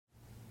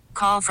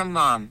Call from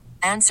mom.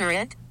 Answer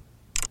it.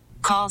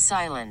 Call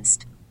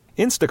silenced.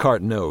 Instacart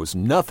knows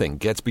nothing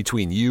gets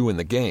between you and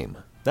the game.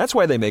 That's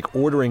why they make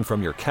ordering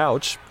from your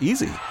couch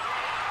easy.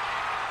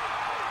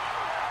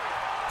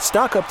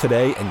 Stock up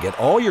today and get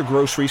all your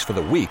groceries for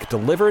the week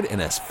delivered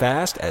in as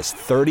fast as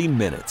 30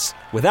 minutes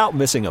without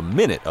missing a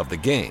minute of the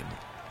game.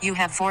 You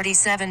have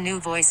 47 new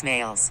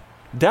voicemails.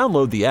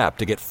 Download the app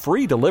to get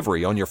free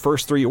delivery on your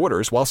first 3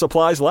 orders while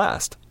supplies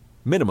last.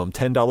 Minimum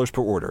 $10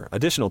 per order.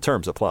 Additional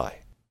terms apply.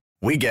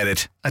 We get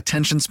it.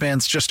 Attention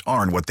spans just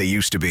aren't what they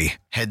used to be.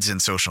 Heads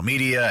in social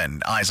media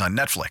and eyes on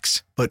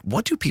Netflix. But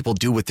what do people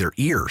do with their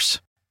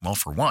ears? Well,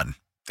 for one,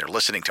 they're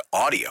listening to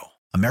audio.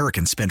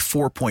 Americans spend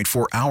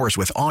 4.4 hours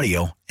with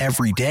audio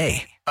every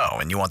day. Oh,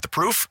 and you want the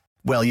proof?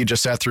 Well, you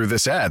just sat through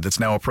this ad that's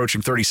now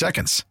approaching 30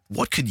 seconds.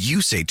 What could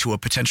you say to a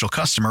potential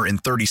customer in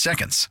 30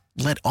 seconds?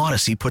 Let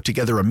Odyssey put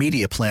together a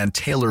media plan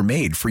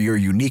tailor-made for your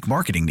unique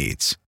marketing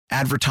needs.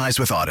 Advertise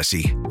with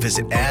Odyssey.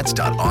 Visit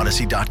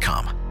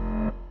ads.odyssey.com.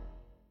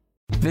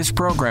 This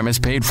program is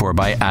paid for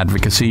by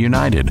Advocacy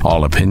United.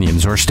 All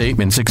opinions or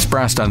statements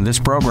expressed on this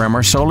program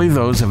are solely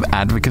those of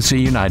Advocacy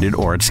United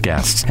or its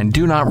guests and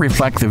do not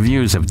reflect the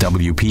views of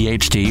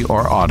WPHT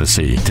or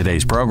Odyssey.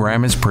 Today's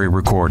program is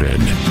pre-recorded.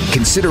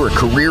 Consider a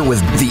career with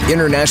the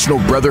International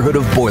Brotherhood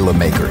of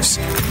Boilermakers.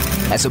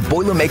 As a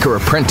Boilermaker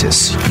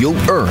apprentice, you'll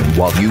earn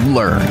while you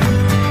learn.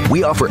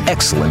 We offer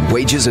excellent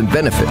wages and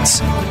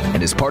benefits.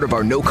 And as part of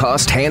our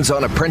no-cost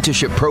hands-on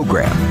apprenticeship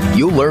program,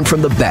 you'll learn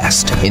from the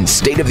best in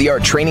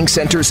state-of-the-art training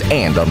centers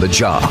and on the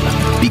job.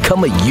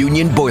 Become a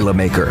union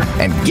Boilermaker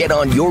and get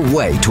on your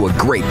way to a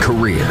great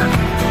career.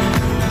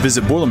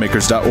 Visit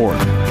Boilermakers.org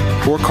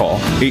or call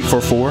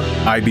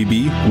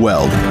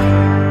 844-IBB-WELD.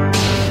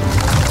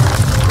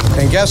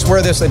 And guess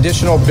where this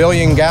additional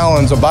billion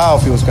gallons of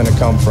biofuel is going to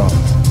come from?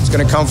 It's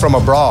going to come from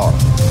abroad.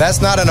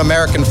 That's not an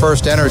American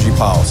first energy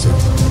policy.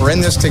 We're in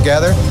this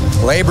together.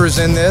 Labor's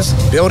in this.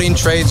 Building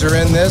trades are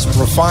in this.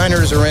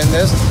 Refiners are in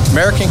this.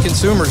 American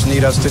consumers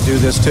need us to do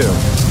this too.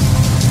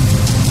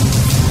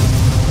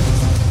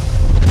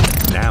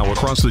 Now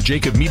across the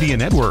Jacob Media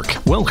Network,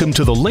 welcome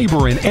to the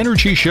Labor and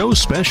Energy Show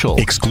special,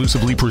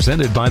 exclusively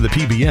presented by the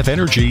PBF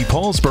Energy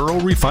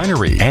Paulsboro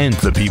Refinery and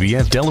the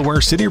PBF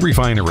Delaware City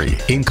Refinery,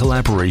 in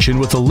collaboration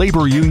with the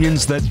labor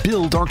unions that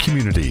build our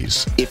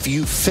communities. If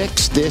you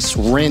fix this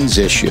RINs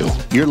issue,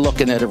 you're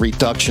looking at a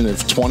reduction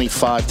of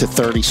 25 to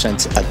 30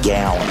 cents a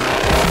gallon.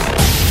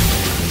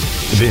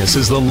 This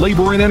is the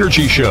Labor and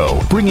Energy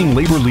Show, bringing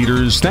labor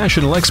leaders,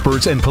 national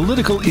experts, and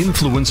political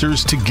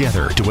influencers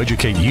together to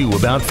educate you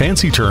about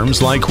fancy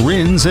terms like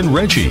RINs and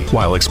RGGI,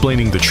 while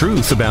explaining the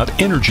truth about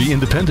energy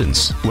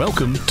independence.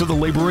 Welcome to the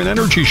Labor and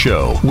Energy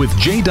Show with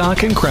J.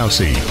 Doc and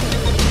Krause.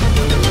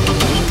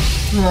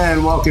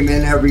 And welcome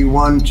in,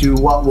 everyone, to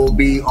what will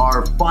be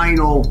our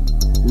final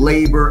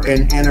Labor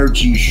and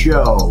Energy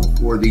Show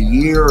for the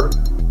year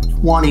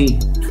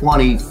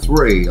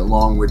 2023.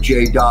 Along with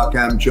J. Doc,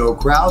 I'm Joe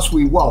Krause.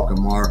 We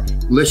welcome our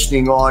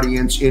listening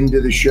audience into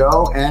the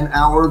show and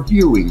our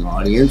viewing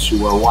audience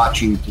who are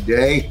watching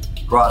today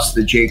across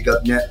the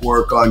Jacob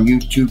Network on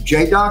YouTube.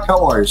 J. Doc,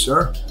 how are you,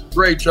 sir?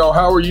 Great, Joe.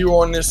 How are you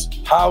on this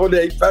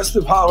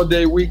festive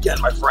holiday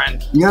weekend, my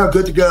friend? Yeah,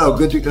 good to go.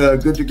 Good to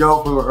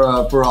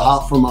go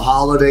from a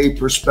holiday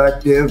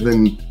perspective,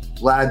 and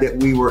glad that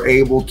we were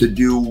able to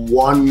do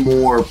one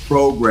more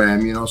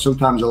program. You know,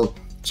 sometimes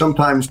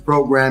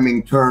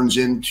programming turns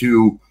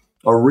into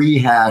a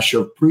rehash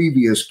of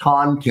previous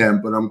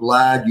content, but I'm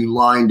glad you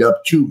lined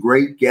up two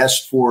great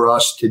guests for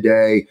us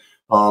today,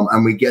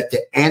 and we get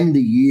to end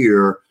the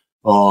year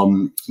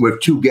with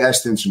two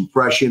guests and some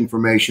fresh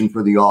information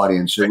for the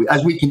audience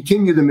as we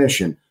continue the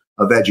mission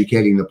of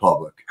educating the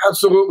public.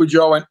 Absolutely,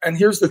 Joe. And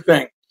here's the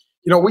thing.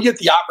 You know, we get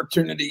the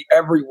opportunity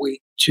every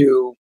week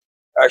to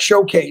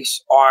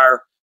showcase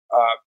our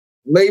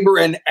labor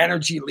and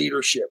energy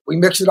leadership. We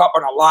mix it up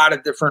in a lot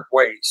of different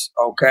ways,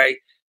 okay?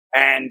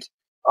 And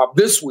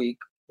this week,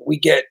 we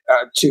get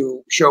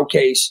to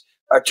showcase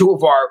two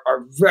of our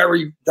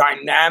very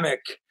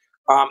dynamic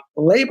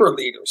labor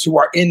leaders who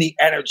are in the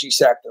energy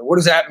sector. What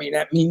does that mean?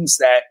 That means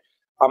that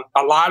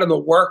a lot of the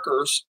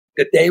workers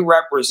that they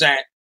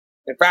represent,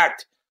 in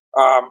fact,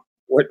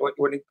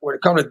 when it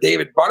comes to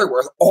David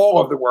Butterworth,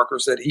 all of the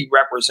workers that he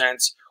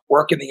represents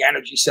work in the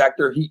energy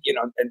sector.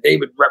 And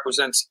David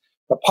represents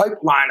the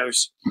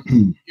pipeliners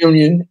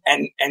union,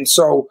 and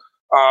so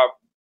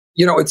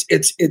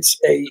it's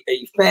a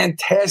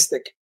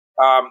fantastic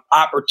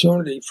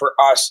opportunity for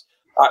us,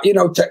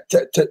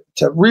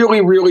 to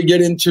really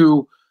get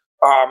into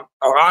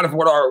a lot of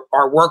what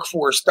our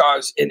workforce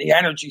does in the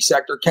energy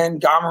sector. Ken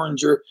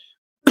Gomeringer,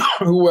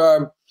 who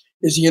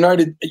is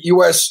the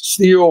U.S.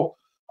 Steel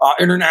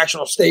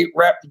International State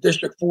Rep,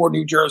 District 4,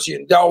 New Jersey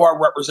and Delaware,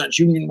 represents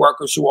union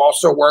workers who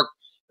also work.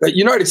 The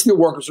United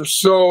Steelworkers are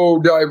so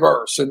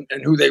diverse in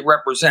who they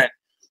represent.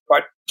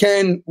 But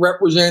Ken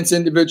represents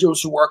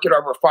individuals who work at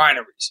our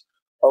refineries.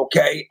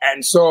 Okay.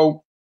 And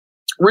so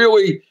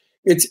really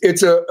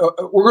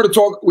we're going to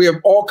talk, we have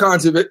all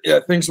kinds of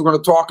things we're going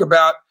to talk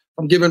about,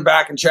 from giving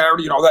back and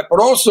charity and all that,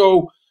 but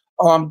also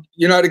I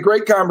had a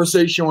great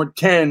conversation with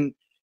Ken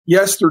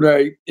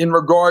yesterday in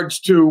regards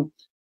to,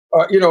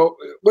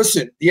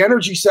 listen, the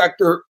energy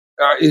sector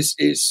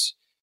is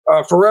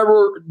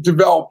forever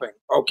developing,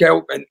 okay?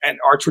 And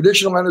our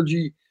traditional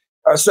energy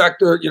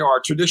sector,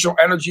 our traditional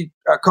energy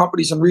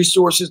companies and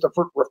resources, the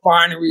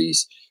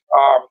refineries,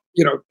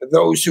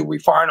 those who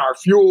refine our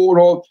fuel and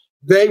all,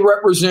 they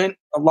represent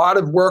a lot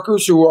of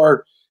workers who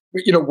are,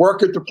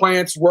 work at the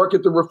plants, work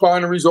at the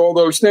refineries, all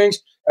those things.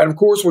 And of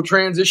course, we're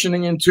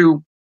transitioning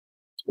into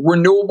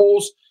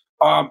renewables,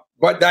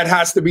 but that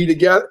has to be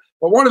together.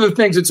 But one of the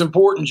things that's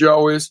important,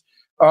 Joe, is,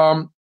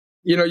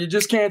 you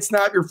just can't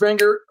snap your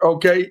finger,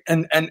 okay,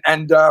 and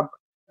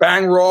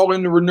bang, we're all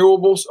into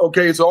renewables,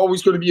 okay? It's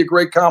always going to be a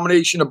great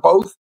combination of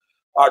both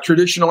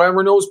traditional and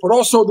renewables, but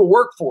also the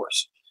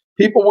workforce.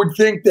 People would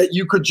think that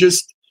you could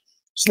just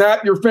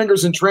snap your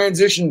fingers and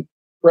transition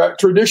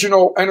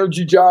traditional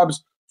energy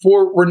jobs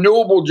for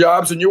renewable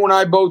jobs. And you and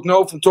I both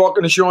know from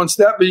talking to Sean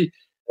Stepney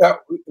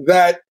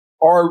that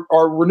our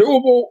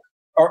renewable,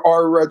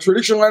 our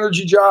traditional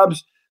energy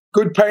jobs,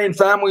 good paying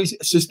families,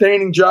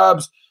 sustaining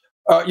jobs,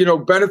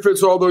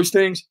 benefits, all those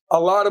things. A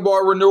lot of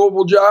our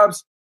renewable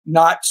jobs,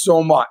 not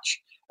so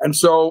much. And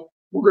so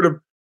we're going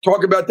to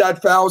talk about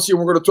that fallacy. And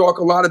we're going to talk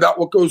a lot about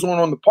what goes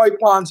on the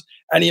pipelines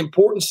and the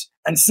importance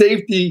and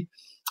safety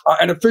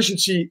and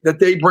efficiency that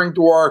they bring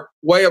to our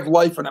way of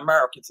life in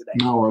America today.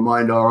 I'll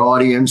remind our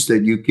audience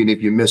that you can,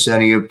 if you miss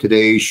any of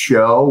today's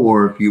show,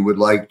 or if you would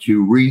like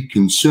to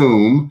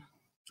reconsume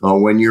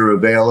when you're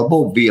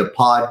available via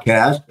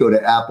podcast, go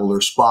to Apple or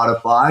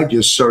Spotify,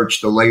 just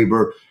search the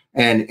Labor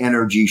and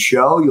Energy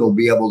Show. You'll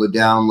be able to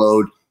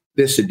download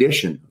this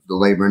edition of the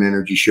Labor and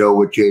Energy Show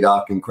with J.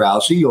 Doc and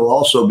Krause. You'll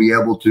also be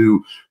able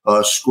to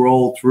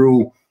scroll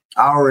through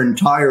our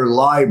entire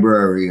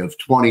library of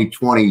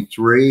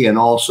 2023 and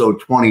also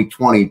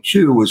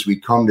 2022 as we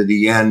come to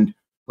the end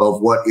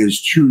of what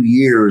is 2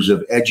 years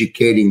of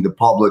educating the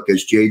public,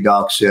 as J.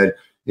 Doc said,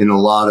 in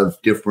a lot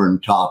of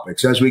different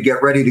topics. As we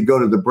get ready to go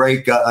to the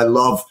break, I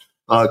love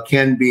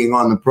Ken being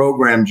on the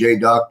program, J.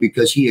 Doc,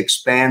 because he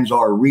expands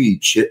our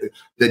reach.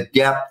 The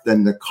depth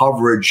and the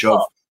coverage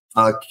of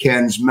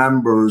Ken's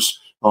members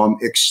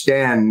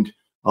extend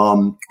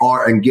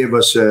and give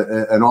us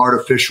an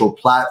artificial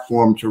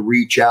platform to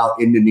reach out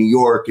into New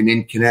York and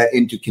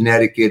into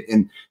Connecticut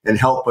and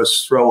help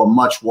us throw a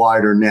much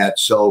wider net.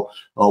 So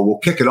we'll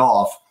kick it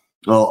off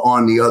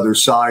on the other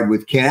side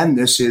with Ken.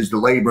 This is the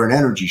Labor and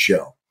Energy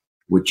Show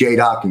with J.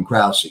 Doc and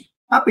Krause.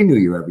 Happy New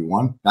Year,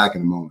 everyone. Back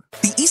in a moment.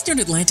 The Eastern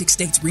Atlantic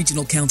States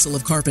Regional Council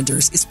of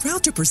Carpenters is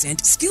proud to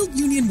present skilled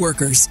union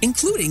workers,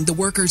 including the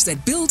workers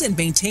that build and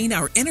maintain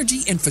our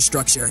energy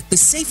infrastructure. The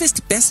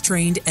safest, best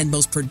trained, and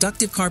most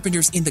productive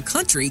carpenters in the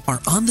country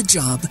are on the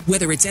job.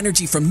 Whether it's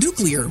energy from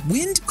nuclear,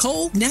 wind,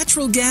 coal,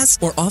 natural gas,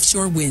 or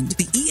offshore wind,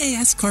 the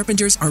EAS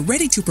carpenters are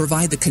ready to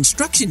provide the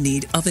construction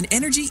need of an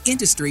energy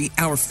industry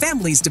our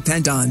families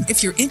depend on.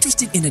 If you're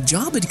interested in a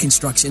job in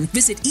construction,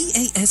 visit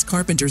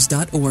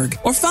eascarpenters.org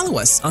or follow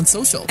us on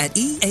social at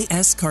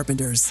EAS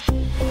Carpenters.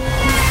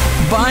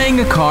 Buying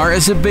a car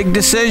is a big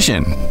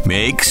decision.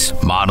 Makes,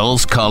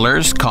 models,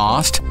 colors,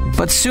 cost.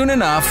 But soon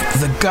enough,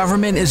 the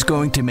government is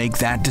going to make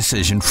that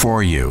decision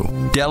for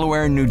you.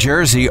 Delaware and New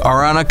Jersey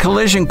are on a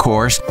collision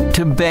course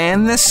to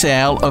ban the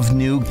sale of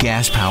new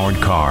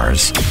gas-powered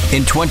cars.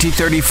 In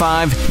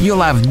 2035,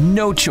 you'll have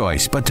no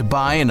choice but to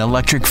buy an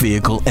electric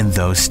vehicle in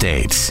those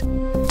states.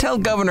 Tell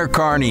Governor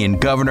Carney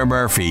and Governor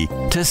Murphy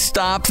to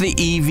stop the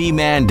EV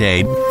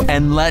mandate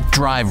and let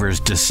drivers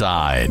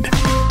decide.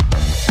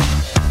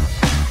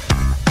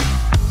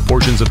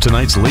 Portions of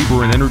tonight's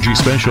Labor and Energy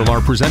Special are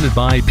presented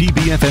by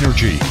PBF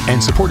Energy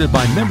and supported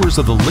by members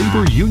of the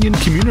labor union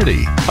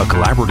community, a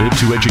collaborative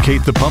to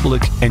educate the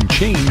public and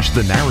change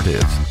the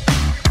narrative.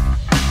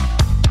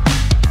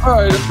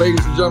 All right,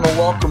 ladies and gentlemen,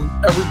 welcome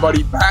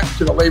everybody back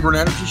to the Labor and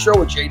Energy Show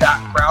with J. Doc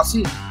and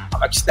Krause.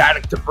 I'm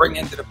ecstatic to bring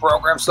into the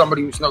program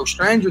somebody who's no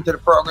stranger to the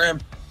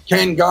program,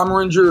 Ken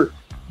Gomeringer,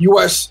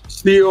 U.S.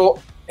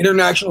 Steel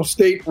International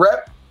State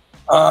Rep.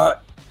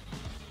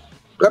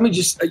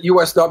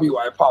 USW,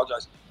 I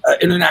apologize.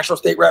 International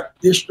State Rep,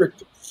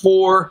 District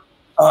 4,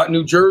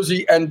 New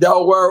Jersey and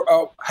Delaware.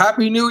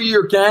 Happy New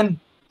Year, Ken.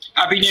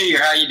 Happy New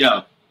Year. How you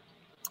doing?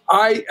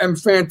 I am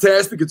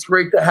fantastic. It's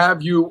great to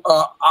have you,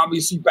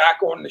 obviously,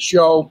 back on the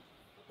show.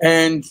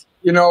 And,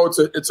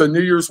 it's a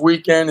New Year's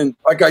weekend. And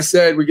like I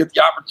said, we get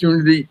the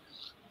opportunity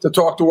to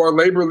talk to our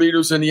labor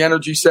leaders in the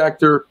energy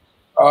sector.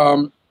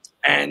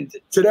 And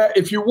today,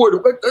 if you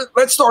would,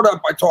 let's start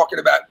out by talking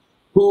about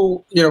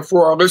who,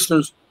 for our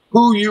listeners,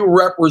 who you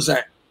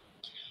represent.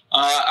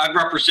 I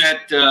represent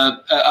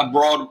a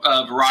broad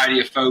variety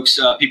of folks,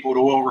 people at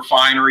oil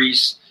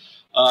refineries,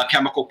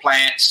 chemical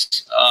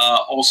plants,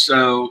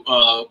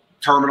 also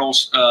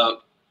terminals,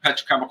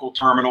 petrochemical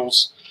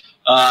terminals.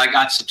 I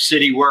got some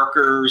city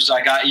workers.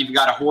 I even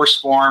got a horse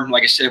farm.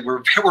 Like I said,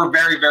 we're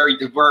very, very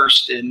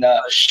diverse in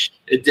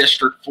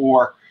District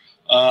 4.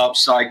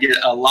 So I get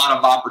a lot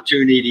of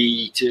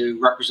opportunity to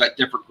represent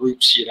different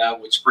groups,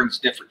 which brings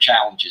different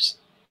challenges.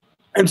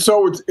 And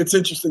so it's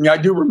interesting. I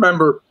do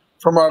remember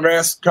from our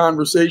last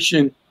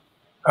conversation,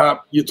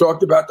 you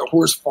talked about the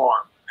horse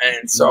farm.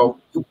 And so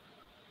you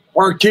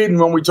weren't kidding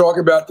when we talk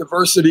about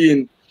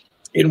diversity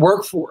in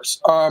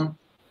workforce. When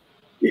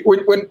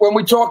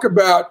we talk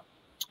about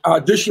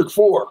District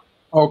 4,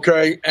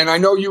 okay, and I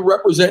know you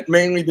represent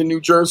mainly the New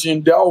Jersey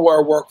and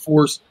Delaware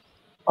workforce,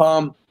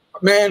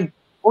 man,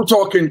 we're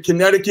talking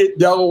Connecticut,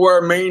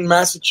 Delaware, Maine,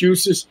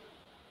 Massachusetts,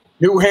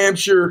 New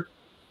Hampshire,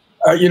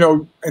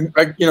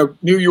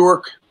 New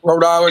York,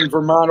 Rhode Island,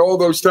 Vermont, all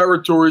those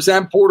territories,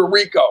 and Puerto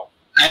Rico.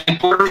 And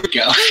Puerto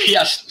Rico,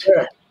 yes.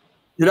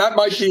 Yeah, that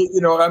might be,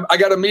 I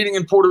got a meeting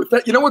in Puerto Rico.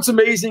 You know what's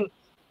amazing?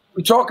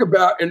 We talk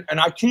about, and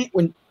I can't,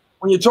 when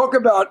you talk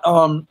about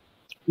the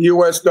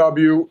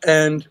USW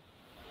and,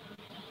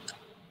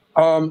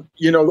 a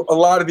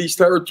lot of these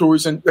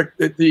territories, and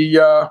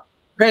the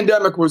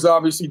pandemic was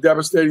obviously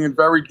devastating and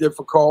very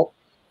difficult.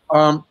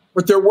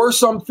 But there were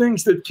some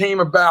things that came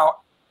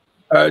about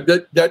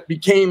that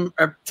became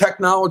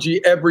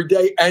technology every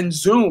day, and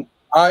Zoom.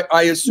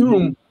 I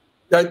assume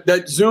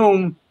that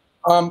Zoom,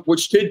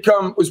 which did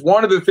come, was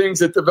one of the things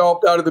that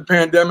developed out of the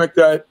pandemic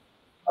that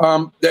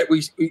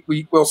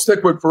we will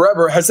stick with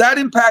forever. Has that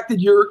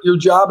impacted your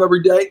job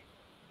every day?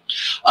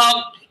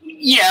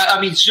 Yeah,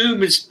 I mean, Zoom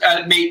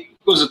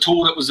was a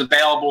tool that was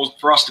available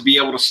for us to be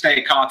able to stay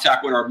in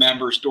contact with our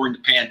members during the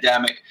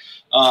pandemic.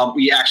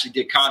 We actually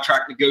did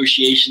contract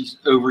negotiations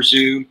over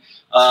Zoom,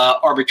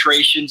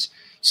 arbitrations.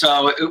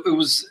 So it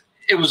was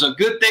a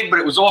good thing, but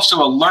it was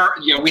also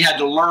we had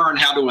to learn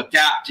how to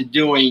adapt to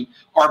doing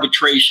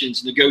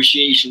arbitrations,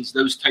 negotiations,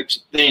 those types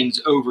of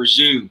things over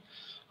Zoom.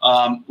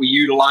 We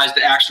utilized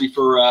it actually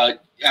for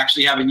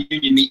actually having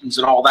union meetings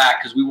and all that,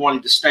 because we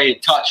wanted to stay in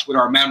touch with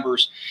our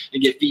members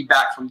and get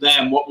feedback from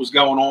them, what was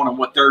going on and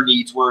what their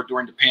needs were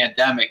during the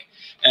pandemic.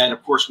 And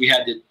of course, we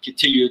had to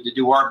continue to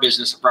do our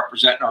business of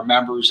representing our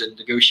members and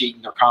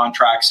negotiating their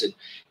contracts and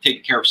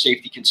taking care of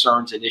safety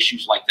concerns and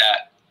issues like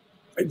that.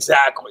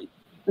 Exactly.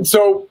 And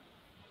so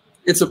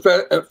it's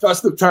a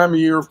festive time of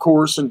year, of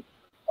course. And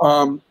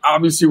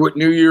obviously with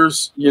New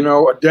Year's,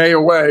 a day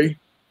away,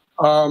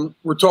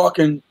 we're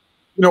talking,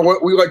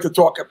 what we like to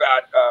talk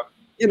about,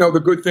 the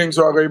good things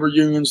our labor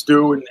unions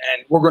do. And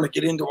we're going to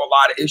get into a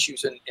lot of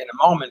issues in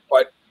a moment.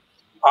 But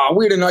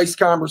we had a nice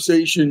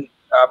conversation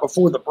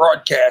before the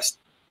broadcast.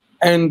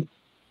 And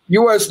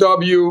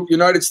USW,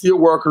 United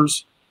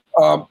Steelworkers,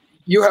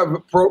 you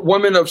have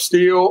Women of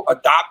Steel,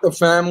 Adopt a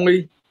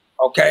Family,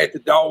 okay, at the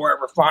Delaware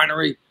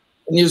refinery.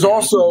 And there's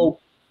also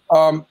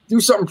do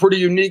something pretty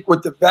unique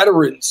with the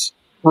veterans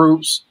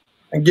groups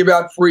and give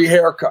out free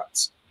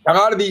haircuts. Now, a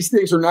lot of these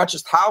things are not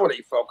just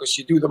holiday focused.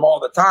 You do them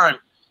all the time.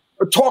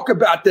 But talk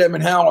about them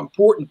and how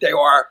important they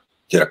are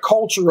to the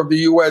culture of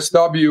the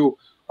USW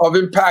of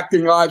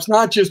impacting lives,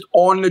 not just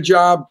on the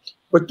job,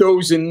 but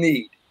those in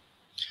need.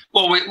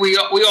 Well, we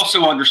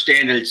also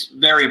understand that it's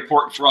very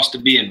important for us to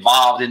be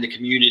involved in the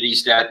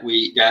communities that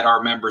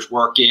our members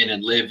work in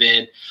and live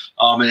in,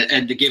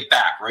 and to give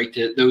back, right,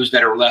 to those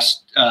that are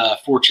less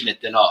fortunate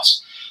than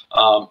us.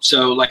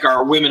 So like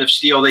our Women of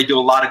Steel, they do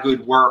a lot of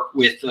good work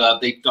with,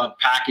 they've done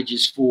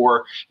packages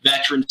for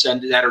veterans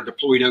that are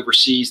deployed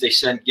overseas. They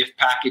send gift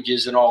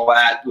packages and all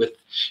that with,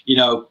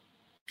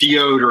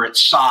 deodorant,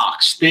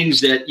 socks,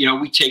 things that,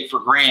 we take for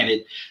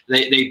granted.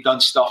 They've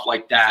done stuff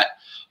like that.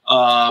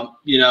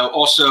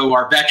 Also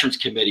our Veterans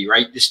Committee,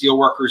 right? The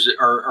Steelworkers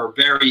are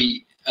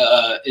very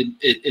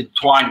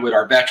entwined with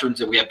our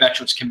veterans, and we have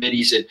veterans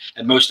committees in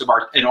almost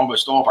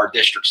all of our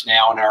districts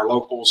now, and our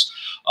locals.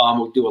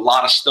 We do a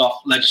lot of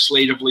stuff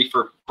legislatively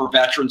for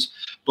veterans,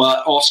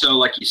 but also,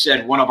 like you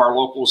said, one of our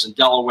locals in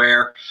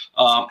Delaware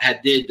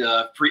had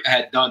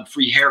done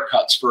free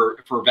haircuts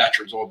for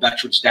veterans on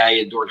Veterans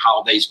Day and during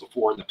holidays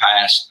before in the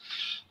past.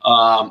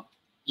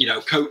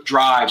 Coat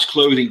drives,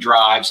 clothing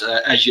drives,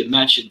 as you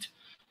mentioned.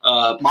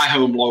 My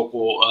home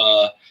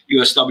local,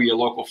 USW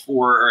Local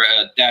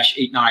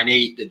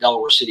 4-898, the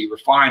Delaware City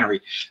Refinery,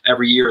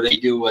 every year they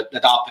do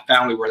Adopt a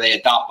Family, where they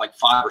adopt like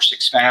 5 or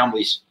 6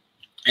 families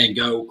and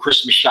go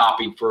Christmas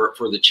shopping for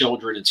the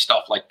children and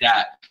stuff like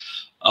that.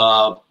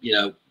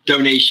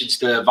 Donations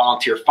to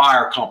volunteer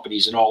fire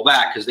companies and all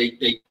that, because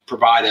they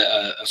provide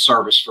a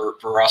service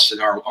for us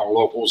and our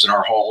locals and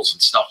our halls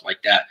and stuff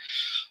like that.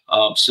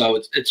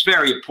 So it's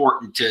very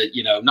important to,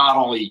 not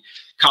only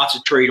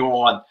concentrate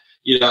on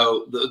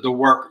the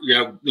work,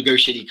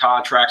 negotiating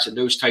contracts and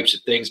those types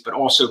of things, but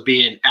also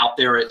being out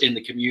there in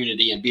the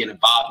community and being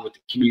involved with the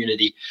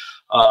community.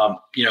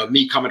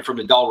 Me coming from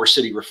the Delaware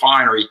City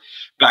Refinery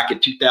back in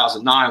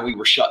 2009, we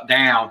were shut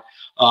down,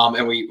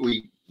 and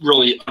we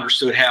really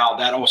understood how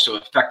that also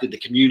affected the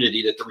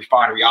community that the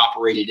refinery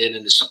operated in,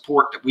 and the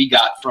support that we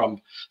got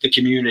from the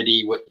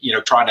community with,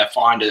 trying to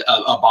find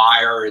a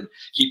buyer and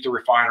keep the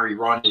refinery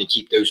running and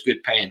keep those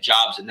good paying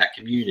jobs in that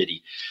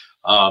community.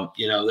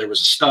 There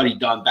was a study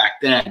done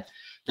back then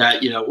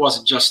that, it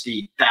wasn't just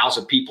the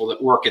 1,000 people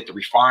that work at the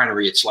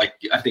refinery. It's like,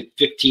 I think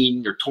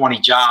 15 or 20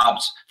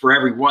 jobs. For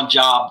every one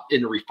job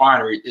in the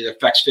refinery, it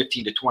affects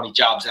 15 to 20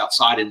 jobs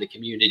outside in the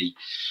community.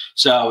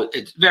 So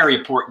it's very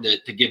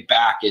important to give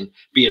back and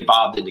be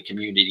involved in the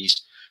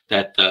communities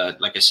that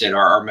like I said,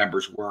 our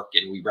members work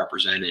and we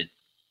represent it.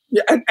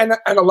 Yeah, and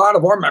a lot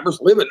of our members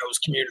live in those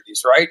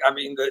communities, right? I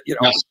mean,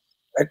 Yes.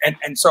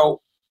 and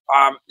so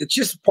it's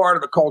just part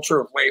of the culture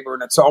of labor,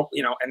 and it's all,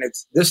 and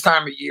it's this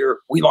time of year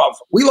we love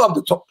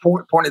to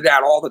point it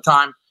out all the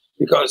time,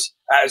 because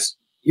as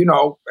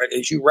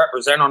you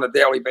represent on a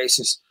daily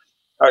basis,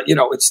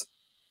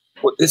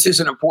 this is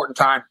an important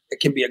time. It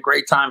can be a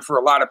great time for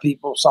a lot of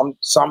people.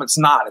 Some it's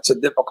not. It's a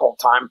difficult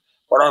time,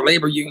 but our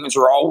labor unions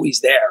are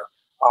always there,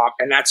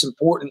 and that's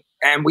important.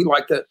 And we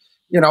like to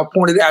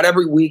point it out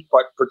every week,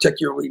 but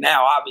particularly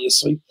now,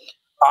 obviously.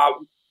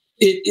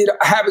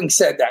 Having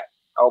said that,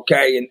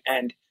 okay,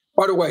 and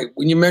by the way,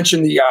 when you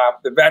mention the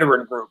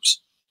veteran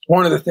groups,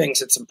 one of the things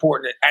that's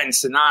important and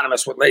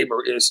synonymous with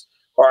labor is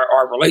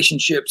our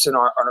relationships and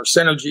our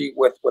synergy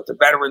with the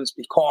veterans,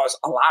 because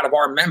a lot of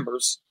our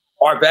members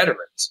are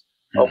veterans,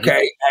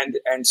 okay,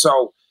 and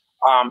so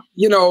a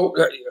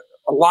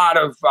lot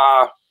of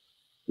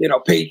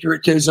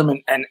patriotism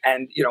and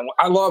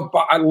I love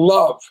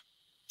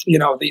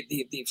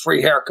the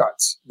free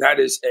haircuts. That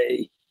is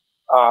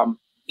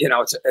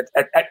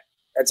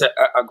it's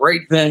a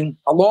great thing,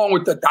 along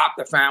with the adopt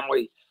a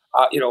family,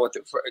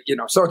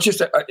 so it's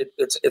just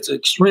it's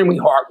extremely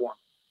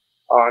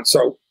heartwarming.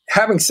 So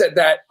having said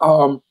that,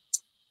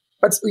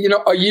 that's a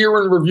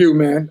year in review,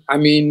 man. I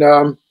mean,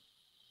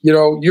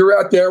 you're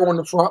out there on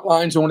the front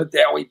lines on a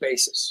daily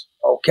basis.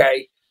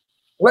 Okay,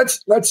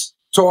 let's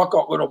talk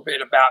a little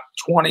bit about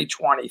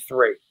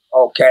 2023.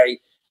 Okay,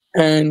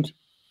 and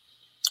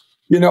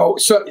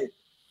so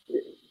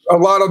a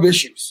lot of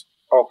issues.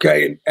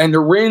 Okay, and the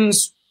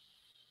RINs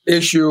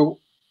issue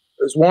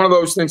is one of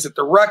those things that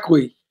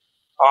directly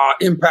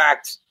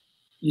impact.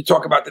 You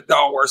talk about the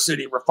Delaware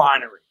City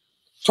refinery.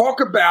 Talk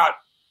about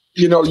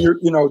the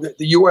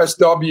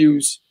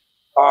USW's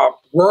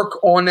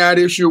work on that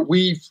issue.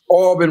 We've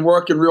all been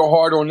working real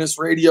hard on this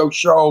radio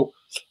show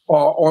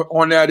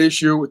on that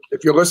issue.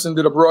 If you listen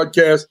to the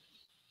broadcast,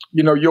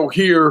 you'll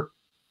hear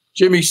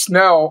Jimmy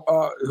Snell,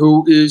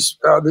 who is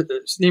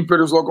the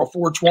Steamfitters Local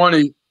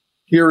 420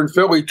 here in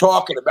Philly,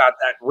 talking about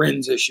that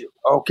RINs issue.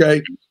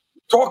 Okay.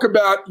 Talk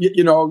about,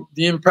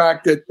 the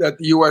impact that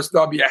the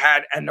USW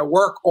had and the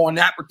work on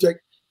that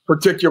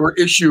particular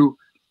issue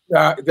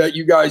that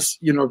you guys,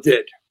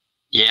 did.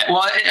 Yeah,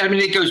 well, I mean,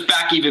 it goes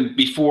back even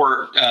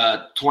before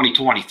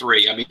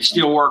 2023. I mean,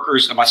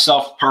 steelworkers and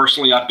myself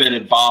personally, I've been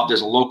involved as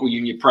a local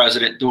union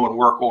president doing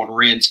work on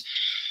RINs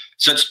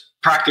since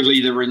practically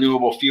the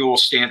renewable fuel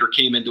standard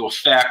came into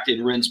effect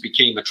and RINs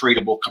became a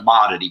tradable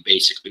commodity,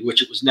 basically,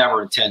 which it was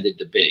never intended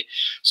to be.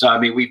 So, I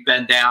mean, we've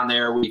been down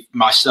there.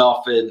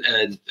 Myself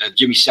and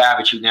Jimmy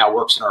Savage, who now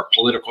works in our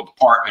political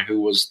department,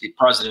 who was the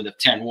president of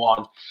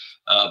 10-1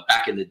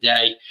 back in the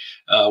day.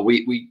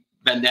 We've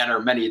been down there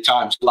many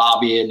times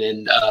lobbying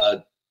and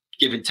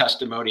giving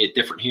testimony at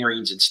different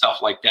hearings and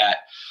stuff like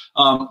that.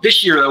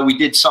 This year, though, we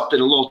did something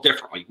a little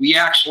differently. We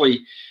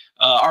actually...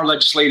 our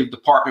legislative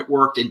department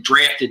worked and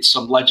drafted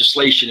some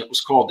legislation. It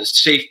was called the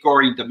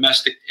Safeguarding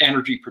Domestic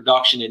Energy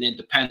Production and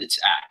Independence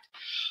Act.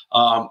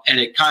 And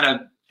it kind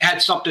of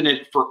had something in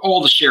it for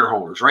all the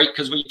shareholders, right?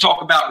 Because when you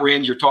talk about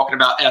RINs, you're talking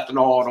about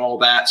ethanol and all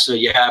that. So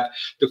you have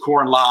the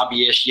corn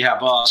lobbyists, you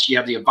have us, you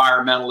have the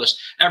environmentalists.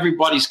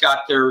 Everybody's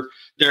got their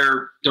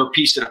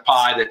piece of the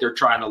pie that they're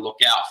trying to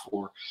look out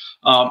for.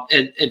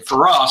 And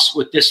for us,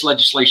 what this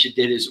legislation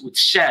did is it would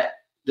set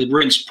the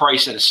RINs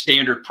price at a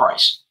standard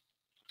price.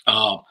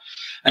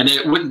 And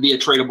it wouldn't be a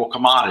tradable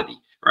commodity,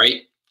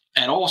 right?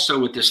 And also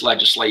with this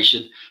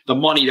legislation, the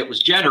money that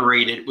was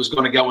generated was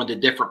going to go into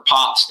different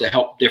pots to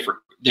help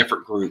different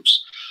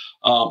groups.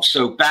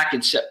 So back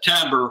in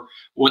September,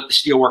 what the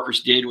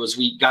steelworkers did was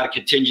we got a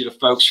contingent of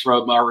folks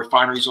from our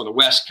refineries on the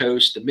West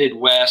Coast, the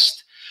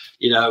Midwest,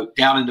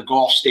 down in the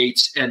Gulf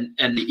states and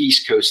the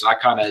East Coast. And I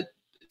kind of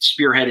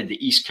spearheaded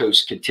the East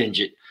Coast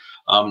contingent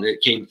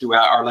that came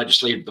throughout our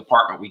legislative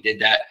department. We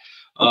did that.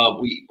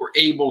 We were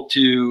able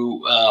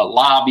to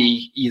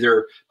lobby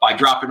either by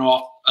dropping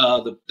off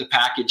the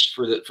package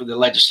for the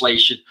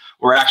legislation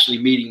or actually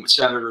meeting with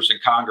senators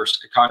and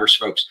Congress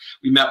folks.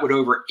 We met with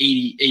over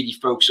 80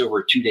 folks over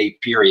a 2-day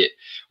period,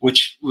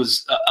 which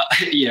was,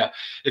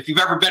 if you've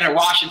ever been in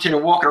Washington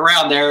and walking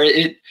around there,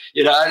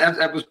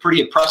 that was pretty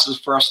impressive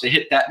for us to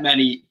hit that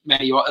many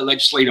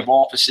legislative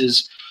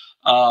offices.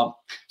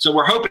 So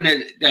we're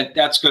hoping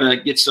that's going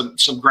to get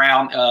some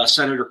ground.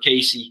 Senator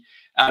Casey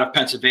out of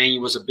Pennsylvania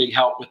was a big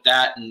help with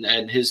that,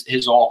 and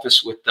his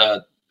office with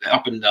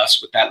helping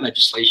us with that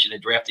legislation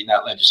and drafting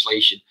that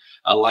legislation.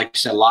 Like I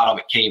said, a lot of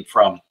it came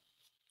from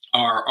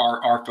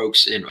our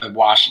folks in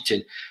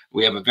Washington.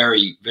 We have a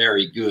very,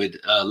 very good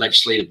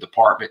legislative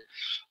department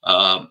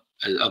of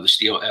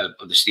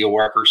the steel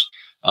workers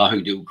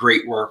who do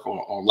great work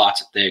on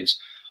lots of things.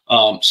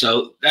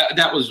 So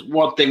that was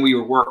one thing we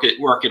were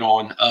working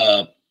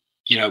on.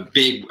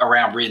 Big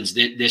around RINs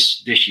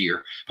this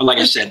year. But like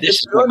I said,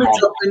 this let me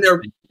jump in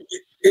there.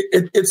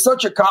 It's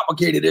such a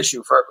complicated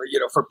issue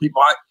for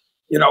people.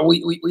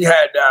 We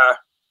had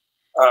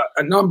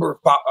a number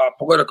of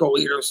political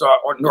leaders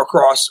on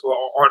Norcross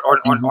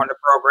on the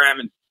program,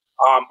 and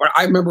But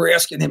I remember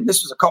asking him,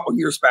 this was a couple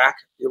years back.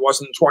 It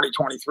wasn't in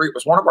 2023. It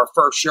was one of our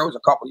first shows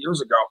a couple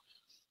years ago.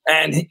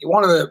 And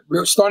one of the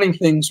real stunning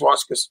things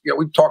was, because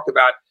we talked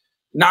about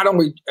not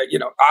only,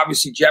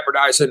 obviously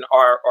jeopardizing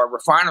our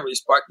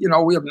refineries, but,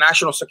 we have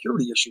national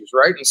security issues,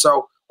 right? And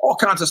so all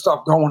kinds of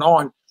stuff going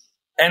on.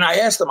 And I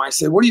asked him, I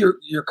said, what do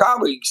your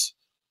colleagues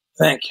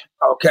think,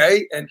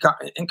 okay,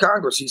 in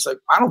Congress? He's like,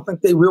 I don't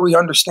think they really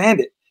understand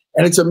it.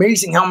 And it's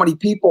amazing how many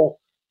people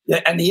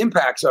and the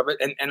impacts of it.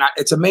 And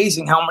it's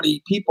amazing how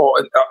many people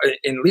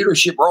in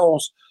leadership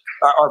roles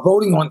are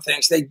voting on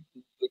things. They're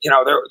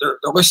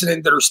listening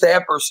to their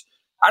staffers.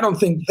 I don't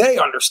think they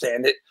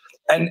understand it.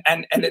 And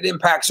it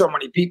impacts so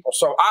many people.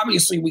 So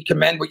obviously we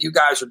commend what you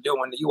guys are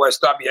doing, the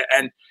USW,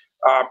 and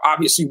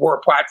obviously we're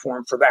a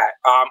platform for that.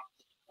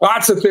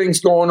 Lots of things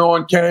going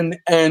on, Ken.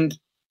 And,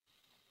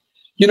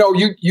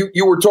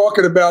 you were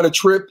talking about a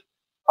trip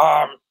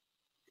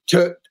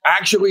to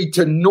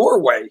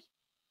Norway.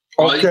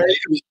 Okay. Well,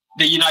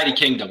 the United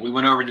Kingdom. We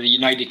went over to the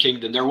United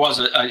Kingdom. There was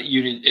a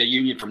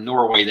union from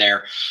Norway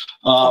there,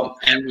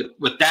 and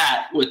with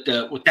that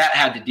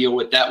had to deal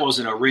with. That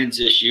wasn't a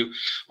RINs issue.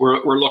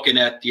 We're looking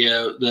at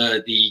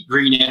the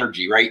green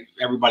energy, right?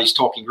 Everybody's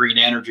talking green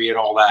energy and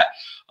all that,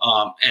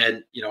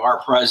 and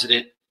our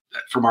president,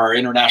 from our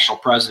international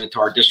president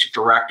to our district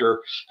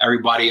director,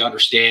 everybody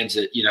understands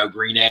that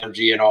green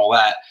energy and all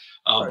that,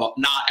 right. But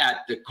not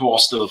at the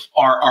cost of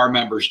our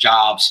members'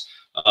 jobs.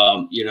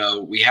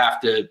 We have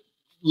to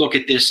look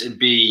at this and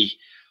be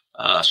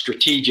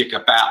strategic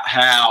about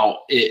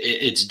how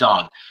it's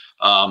done.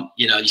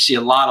 You see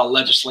a lot of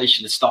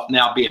legislation and stuff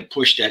now being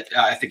pushed at,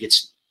 I think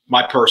it's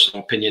my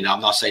personal opinion. I'm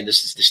not saying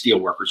this is the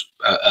steelworkers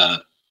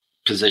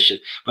position,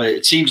 but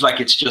it seems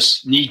like it's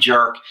just knee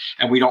jerk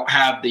and we don't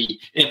have the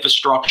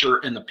infrastructure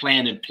and the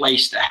plan in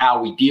place to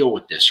how we deal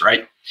with this,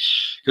 right?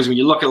 Because when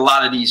you look at a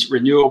lot of these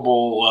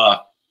renewable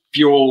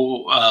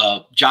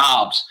fuel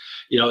jobs,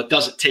 it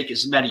doesn't take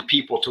as many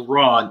people to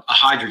run a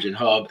hydrogen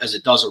hub as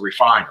it does a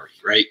refinery,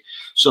 right?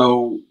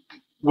 So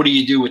what do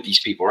you do with these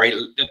people, right?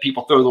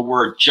 People throw the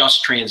word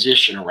just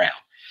transition around.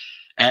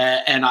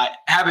 And I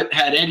haven't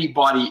had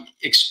anybody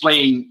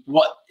explain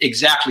what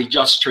exactly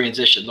just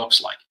transition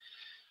looks like.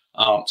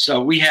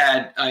 So we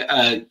had,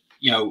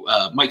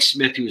 Mike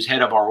Smith, who was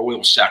head of our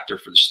oil sector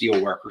for the steel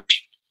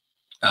workers.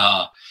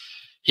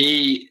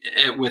 He,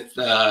 with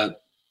some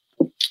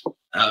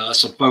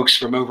folks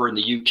from over in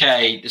the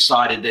UK,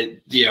 decided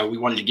that we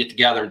wanted to get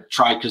together and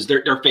try, because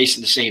they're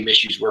facing the same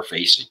issues we're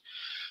facing.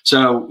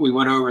 So we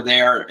went over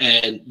there,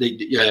 and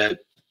the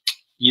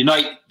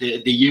Unite,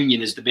 the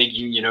union, is the big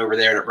union over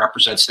there that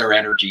represents their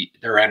energy,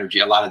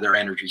 a lot of their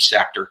energy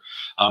sector,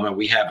 and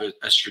we have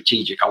a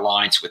strategic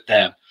alliance with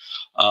them.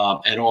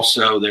 And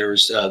also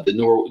there's the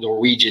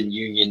Norwegian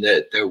union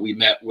that we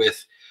met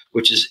with,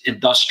 which is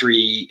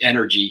Industry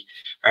Energy,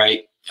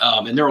 right?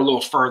 And they're a little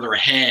further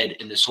ahead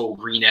in this whole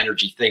green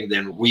energy thing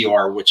than we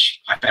are,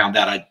 which I found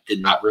out. I did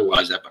not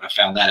realize that, but I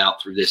found that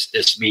out through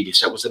this meeting.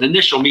 So it was an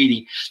initial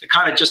meeting to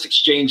kind of just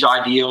exchange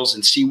ideas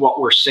and see what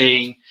we're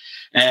saying.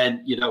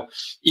 And,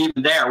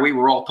 even there, we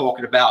were all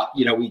talking about,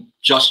 we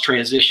just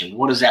transition.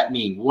 What does that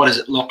mean? What does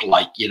it look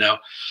like,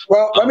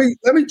 Well, let me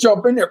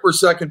jump in there for a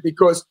second,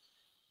 because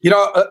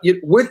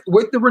with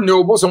the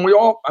renewables, and we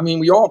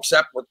all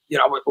accept what,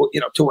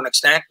 to an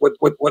extent with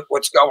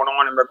what's going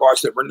on in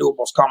regards to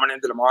renewables coming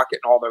into the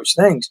market and all those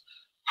things.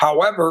 Of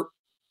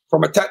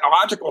from a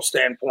technological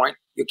standpoint,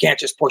 you can't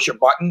just push a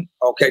button,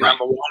 okay, right.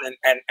 Number one,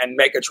 and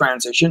make a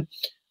transition.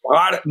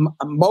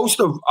 Most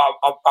of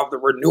the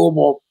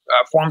renewable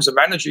forms of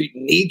energy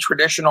need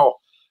traditional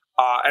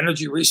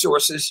energy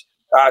resources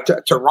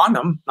to run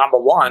them, number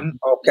one,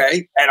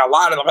 okay, and a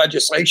lot of the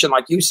legislation,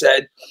 like you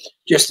said,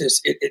 just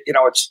is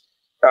it's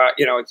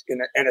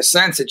in a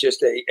sense it's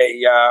just a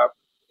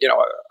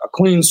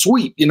clean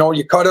sweep.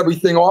 You cut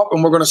everything off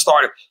and we're going to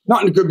start it.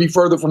 Nothing could be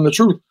further from the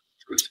truth.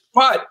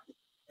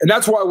 And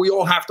that's why we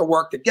all have to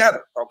work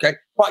together, okay.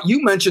 But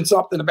you mentioned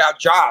something about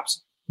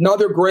jobs.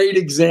 Another great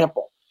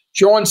example.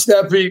 Sean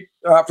Steffi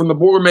from the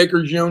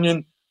Boilermakers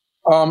Union.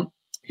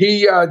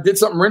 He did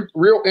something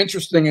real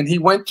interesting, and he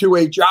went to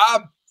a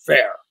job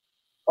fair.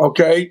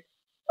 Okay,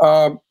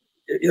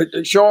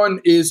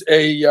 Sean is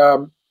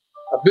a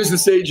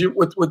business agent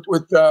with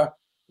the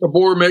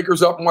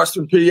Boilermakers up in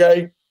Western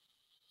PA,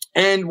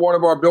 and one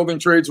of our building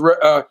trades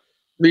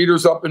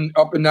leaders up in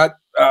that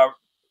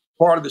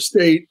part of the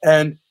state.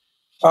 And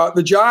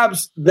the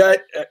jobs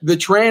that the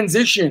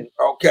transition,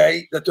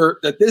 okay, that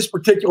this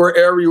particular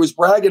area was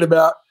bragging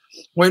about,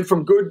 went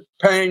from good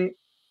paying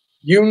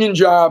union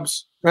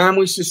jobs,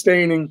 family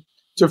sustaining,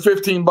 to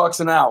 $15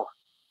 an hour.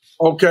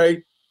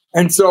 Okay.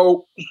 And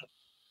so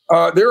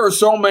there are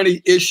so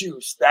many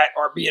issues that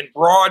are being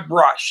broad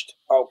brushed.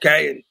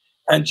 Okay.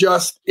 And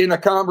just in a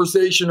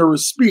conversation or a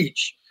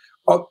speech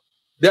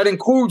that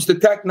includes the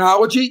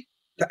technology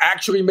to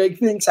actually make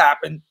things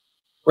happen,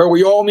 where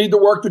we all need to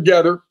work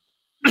together,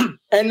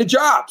 and the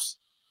jobs.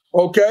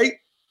 Okay.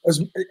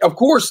 Of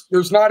course,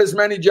 there's not as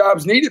many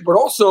jobs needed, but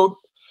also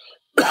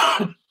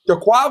the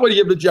quality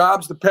of the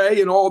jobs, the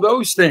pay, and all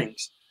those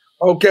things.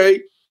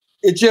 Okay.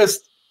 it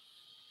just,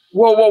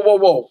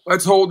 whoa.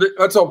 Let's hold it.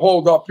 Let's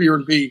uphold up here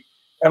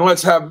and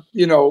let's have,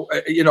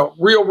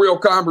 real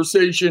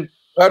conversation.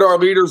 Let our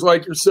leaders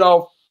like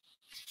yourself,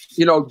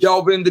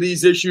 delve into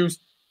these issues,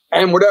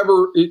 and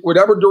whatever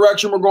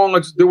direction we're going,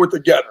 let's do it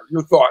together.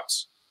 Your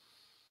thoughts?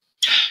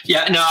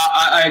 Yeah, no,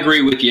 I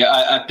agree with you.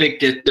 I think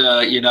that,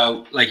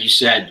 like you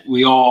said,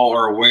 we all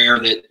are aware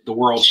that the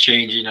world's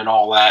changing and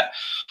all that.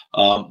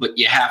 But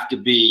you have to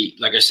be,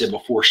 like I said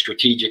before,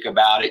 strategic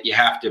about it. You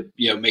have to,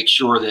 make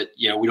sure that,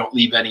 we don't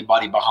leave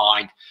anybody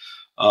behind.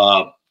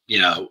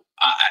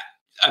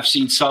 I've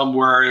seen some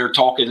where they're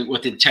talking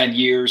within 10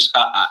 years.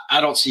 I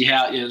don't see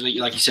how,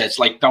 like you said, it's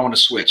like throwing a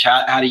switch.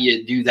 How do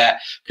you do that?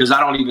 Because I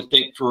don't even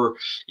think for,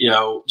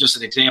 just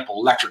an example,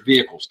 electric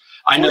vehicles.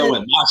 I know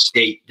in my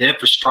state, the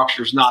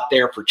infrastructure is not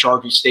there for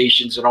charging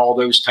stations and all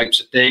those types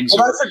of things.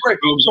 Well, that's a great.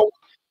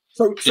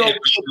 So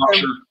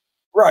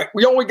right.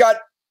 We only got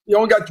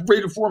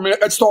 3 to 4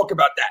 minutes. Let's talk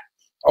about that.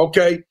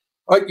 Okay.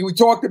 Like we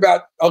talked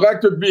about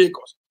electric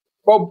vehicles.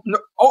 Well,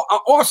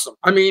 awesome.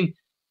 I mean,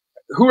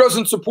 who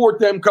doesn't support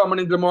them coming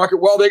into the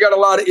market? Well, they got a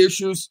lot of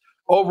issues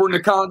over in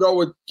the Congo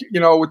with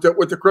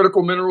the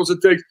critical minerals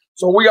it takes.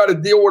 So we got to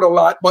deal with a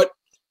lot. But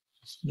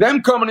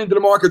them coming into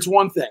the market's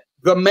one thing.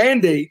 The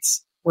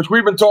mandates, which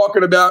we've been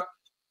talking about,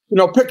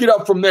 pick it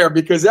up from there,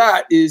 because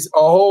that is a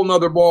whole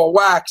nother ball of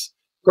wax.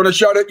 Going to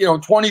shut it,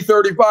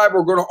 2035,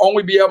 we're going to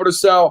only be able to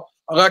sell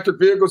electric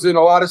vehicles in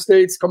a lot of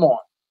states. Come on.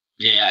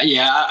 Yeah.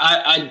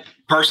 I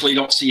personally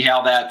don't see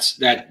how that's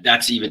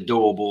even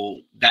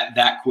doable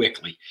that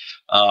quickly.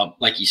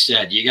 Like you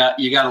said, you got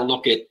to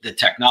look at the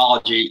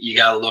technology. You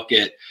got to look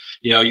at,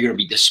 you're going to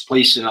be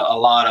displacing a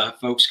lot of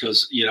folks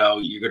because, you're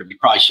going to be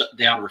probably shutting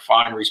down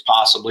refineries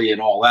possibly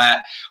and all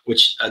that,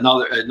 which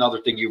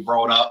another thing you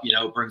brought up,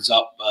 brings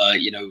up,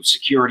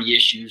 security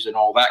issues and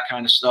all that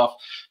kind of stuff,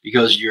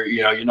 because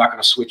you're not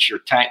going to switch your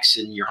tanks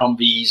and your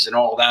Humvees and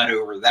all that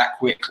over that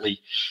quickly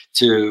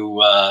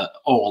to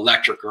all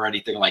electric or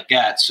anything like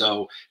that.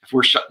 So if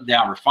we're shutting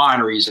down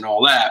refineries and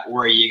all that,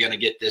 where are you going to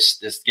get this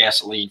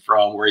gasoline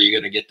from? Where are you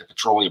going to get the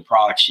petroleum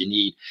products you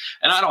need?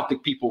 And I don't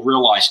think people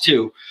realize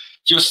too,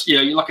 just,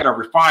 you look at a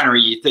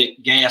refinery, you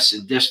think gas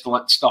and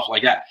distillate and stuff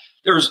like that.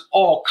 There's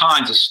all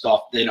kinds of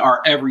stuff in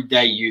our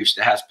everyday use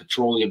that has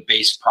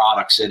petroleum-based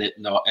products in it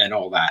and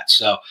all that.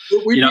 So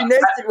we'd be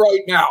naked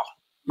right now.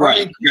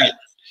 Right.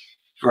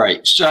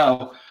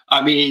 So,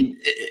 I mean,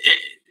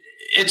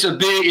 it's a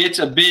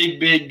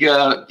big, you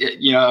got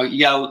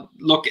to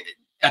look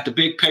at the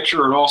big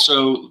picture and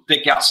also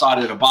think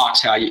outside of the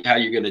box how you're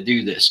going to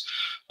do this.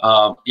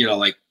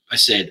 Like I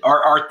said,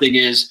 our thing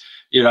is,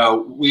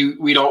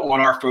 we don't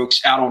want our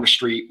folks out on the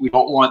street. We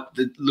don't want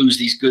to lose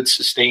these good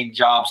sustained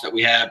jobs that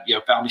we have,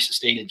 family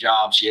sustaining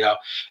jobs.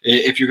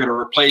 If you're going to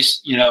replace,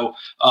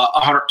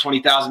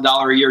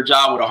 $120,000 a year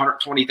job with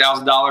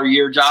 $120,000 a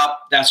year job,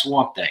 that's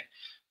one thing.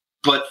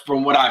 But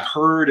from what I've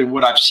heard and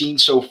what I've seen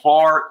so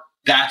far,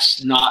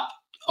 that's not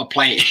a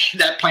plan.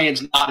 That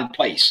plan's not in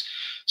place.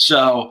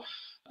 So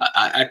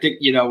I think,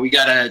 we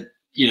got to,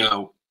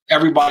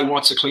 everybody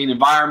wants a clean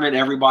environment.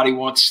 Everybody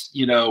wants,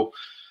 the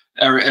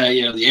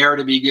air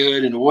to be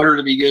good and the water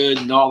to be good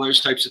and all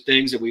those types of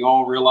things. And we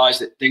all realize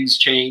that things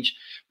change,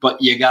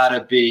 but you got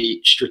to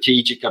be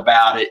strategic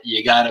about it.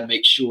 You got to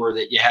make sure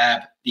that you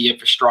have the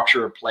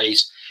infrastructure in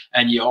place.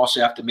 And you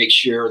also have to make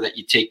sure that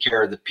you take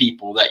care of the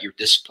people that you're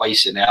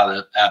displacing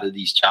out of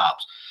these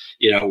jobs.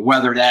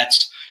 Whether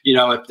that's,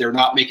 if they're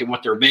not making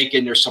what they're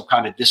making, there's some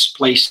kind of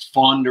displaced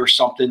fund or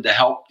something to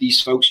help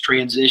these folks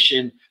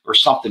transition or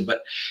something.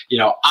 But,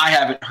 I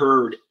haven't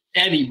heard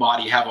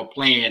anybody have a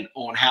plan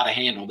on how to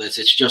handle this.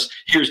 It's just,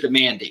 here's the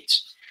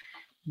mandates.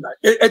 Right.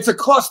 It's a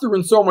cluster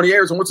in so many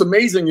areas. And what's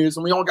amazing is,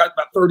 and we only got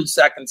about 30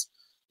 seconds,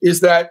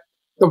 is that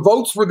the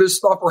votes for this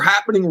stuff are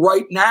happening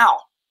right now.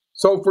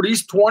 So for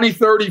these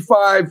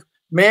 2035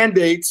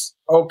 mandates,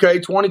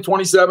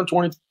 2027,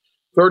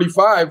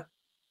 2035,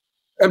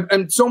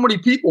 and so many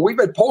people, we've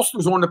had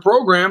pollsters on the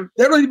program,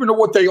 they don't even know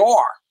what they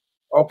are.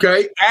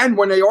 And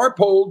when they are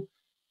polled,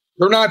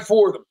 they're not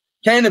for them.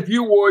 Ken, if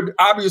you would,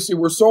 obviously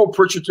we're so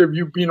appreciative of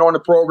you being on the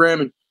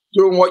program and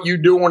doing what you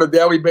do on a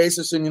daily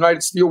basis in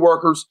United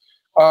Steelworkers,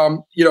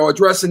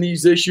 addressing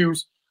these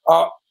issues.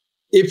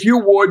 If you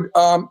would,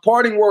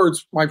 parting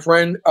words, my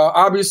friend.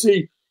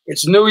 Obviously,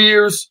 it's New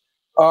Year's.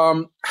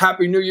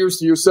 Happy New Year's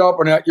to yourself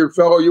and your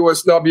fellow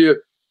USW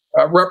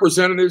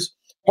representatives.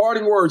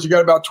 Parting words. You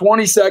got about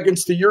 20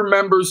 seconds to your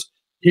members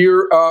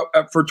here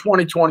for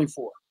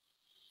 2024.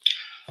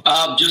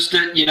 Just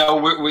that,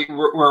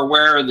 we're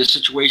aware of the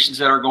situations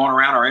that are going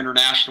around. Our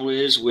international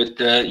is with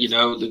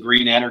the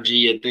green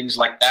energy and things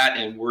like that,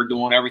 and we're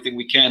doing everything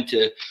we can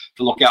to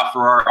look out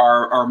for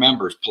our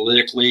members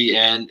politically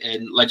and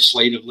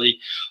legislatively.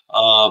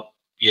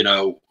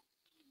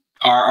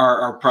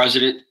 Our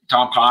president,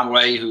 Tom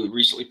Conway, who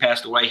recently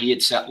passed away, he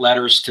had sent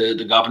letters to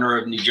the governor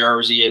of New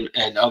Jersey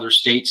and other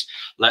states,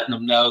 letting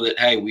them know that,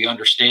 hey, we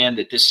understand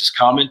that this is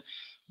coming,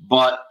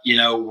 but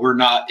we're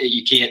not.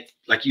 You can't,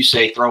 like you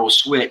say, throw a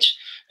switch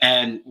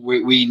and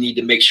we need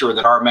to make sure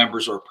that our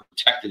members are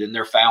protected and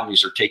their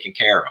families are taken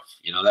care of.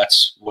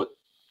 That's what.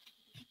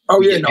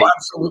 Oh yeah, no,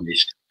 absolutely.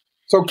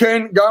 So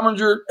Ken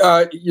Gomminger,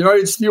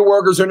 United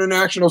Steelworkers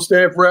International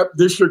Staff Rep,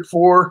 District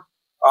 4.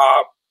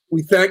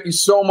 We thank you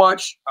so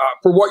much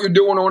for what you're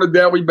doing on a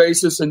daily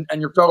basis and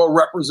your fellow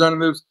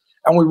representatives.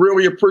 And we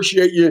really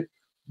appreciate you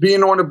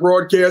being on the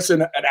broadcast,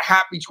 and a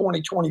happy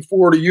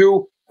 2024 to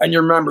you and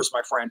your members,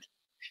 my friend.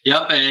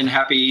 Yep, and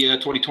happy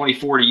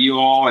 2024 to you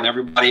all and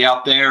everybody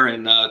out there.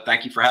 And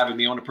thank you for having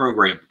me on the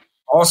program.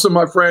 Awesome,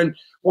 my friend.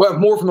 We'll have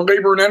more from the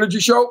Labor and Energy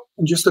Show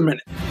in just a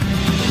minute.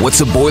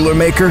 What's a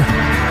Boilermaker?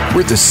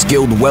 We're the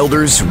skilled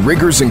welders,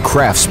 riggers, and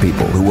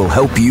craftspeople who will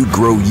help you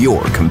grow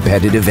your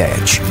competitive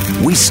edge.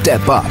 We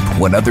step up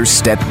when others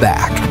step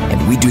back,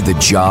 and we do the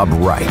job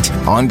right,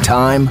 on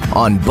time,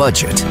 on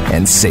budget,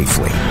 and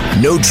safely.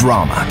 No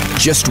drama,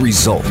 just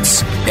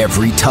results,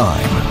 every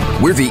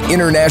time. We're the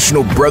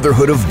International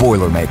Brotherhood of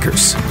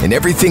Boilermakers, and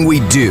everything we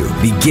do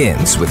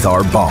begins with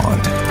our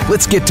bond.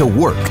 Let's get to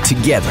work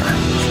together.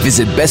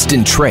 Visit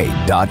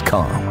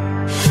bestintrade.com.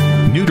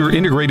 Neuter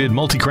Integrated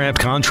Multi-Craft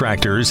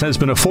Contractors has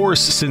been a force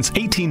since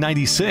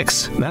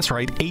 1896. That's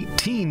right,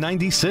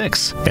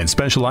 1896. And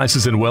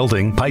specializes in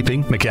welding,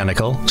 piping,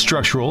 mechanical,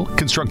 structural,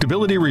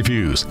 constructability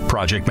reviews,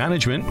 project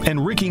management,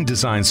 and rigging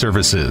design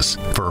services.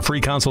 For a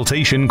free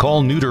consultation,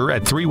 call Neuter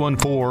at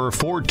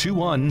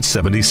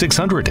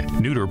 314-421-7600.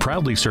 Neuter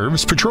proudly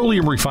serves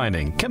petroleum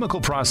refining, chemical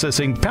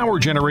processing, power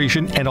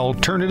generation, and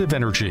alternative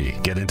energy.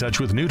 Get in touch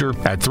with Neuter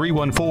at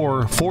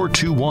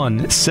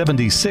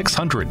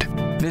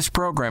 314-421-7600. This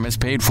program is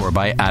paid for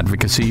by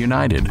Advocacy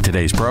United.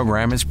 Today's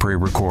program is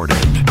pre-recorded.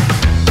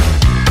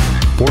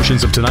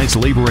 Portions of tonight's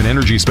Labor and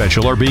Energy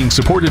Special are being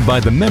supported by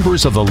the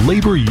members of the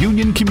labor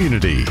union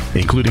community,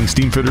 including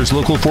Steamfitters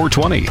Local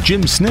 420,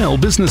 Jim Snell,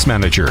 Business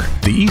Manager,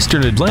 the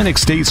Eastern Atlantic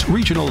States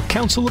Regional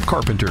Council of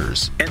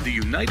Carpenters, and the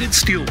United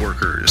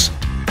Steelworkers.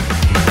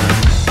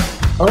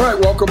 All right,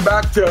 welcome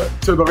back to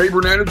the Labor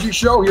and Energy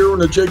Show here on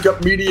the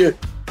Jacob Media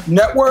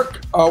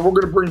Network. We're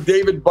going to bring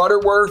David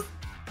Butterworth,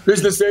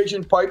 Business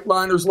Agent,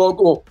 Pipeliners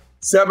Local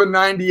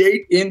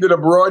 798, into the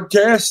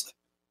broadcast.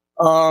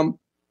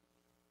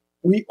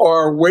 We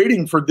are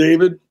waiting for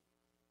David.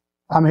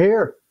 I'm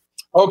here.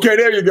 Okay,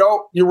 there you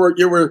go. You were.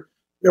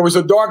 There was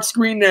a dark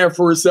screen there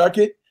for a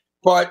second,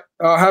 but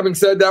having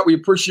said that, we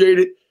appreciate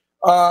it.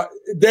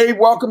 Dave,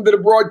 welcome to the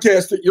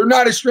broadcast. You're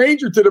not a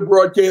stranger to the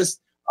broadcast.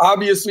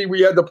 Obviously,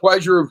 we had the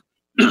pleasure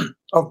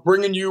of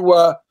bringing you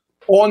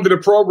onto the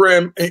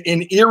program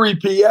in Erie,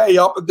 PA,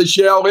 up at the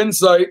Shale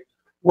Insight,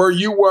 where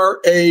you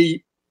were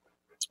a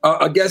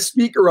guest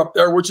speaker up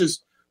there, which is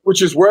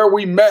where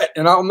we met,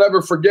 and I'll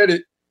never forget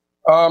it.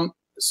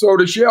 So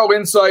the Shale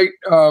Insight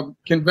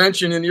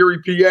convention in Erie,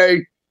 PA,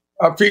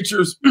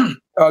 features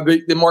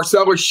the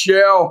Marcellus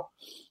Shale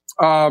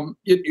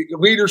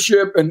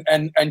leadership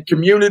and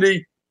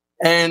community,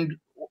 and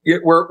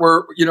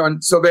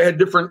and so they had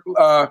different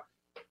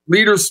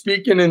leaders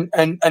speaking,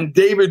 and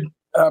David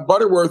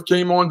Butterworth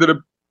came onto the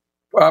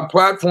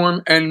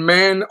platform, and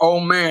man, oh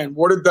man,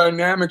 what a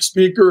dynamic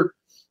speaker.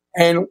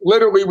 And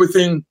literally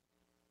within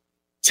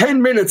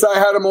 10 minutes, I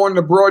had him on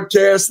the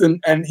broadcast,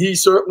 and he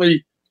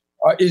certainly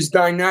is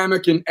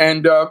dynamic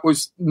and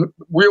was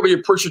really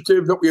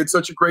appreciative that we had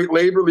such a great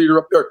labor leader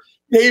up there.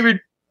 David,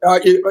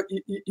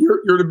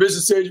 you're the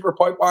business agent for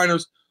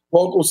Pipeliners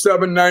Local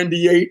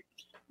 798.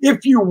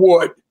 If you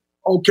would,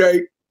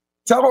 okay,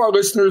 tell our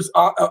listeners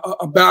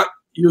about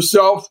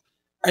yourself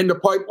and the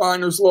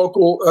Pipeliners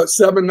Local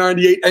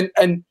 798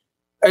 and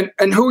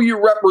who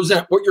you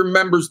represent, what your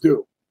members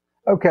do.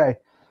 Okay.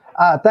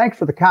 Thanks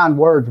for the kind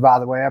words, by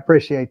the way. I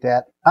appreciate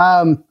that.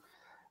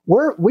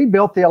 We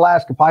built the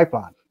Alaska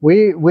Pipeline.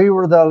 We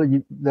were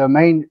the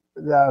main,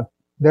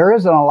 there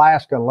is an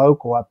Alaska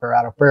local up there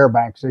out of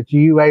Fairbanks. It's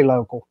UA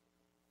local.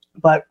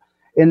 But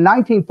in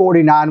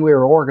 1949, we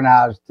were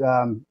organized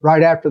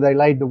right after they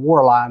laid the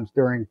war lines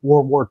during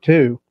World War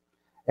II.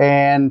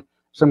 And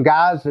some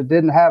guys that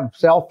didn't have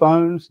cell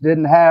phones, they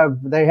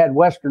had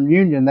Western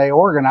Union. They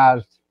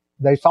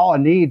saw a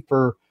need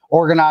for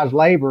organized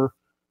labor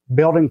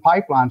building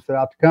pipelines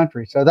throughout the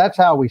country. So that's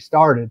how we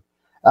started.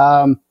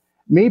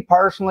 Me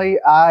personally,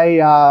 I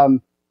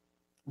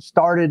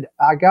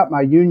got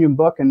my union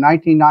book in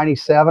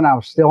 1997. I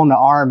was still in the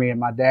Army, and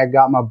my dad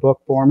got my book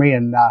for me.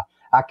 And I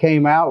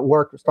came out,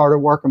 started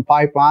working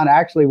pipeline. I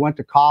actually went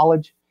to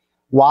college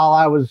while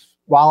I was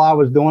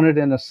doing it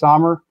in the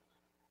summer.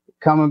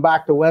 Coming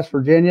back to West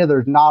Virginia,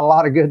 there's not a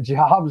lot of good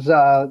jobs,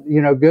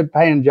 good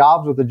paying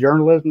jobs with a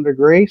journalism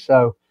degree.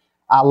 So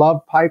I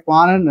loved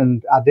pipelining,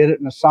 and I did it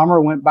in the summer,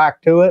 went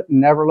back to it,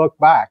 and never looked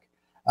back.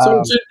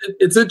 So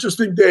it's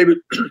interesting, David,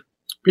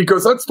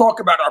 because let's talk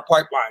about our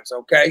pipelines,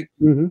 okay?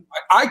 Mm-hmm.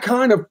 I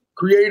kind of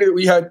created.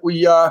 We had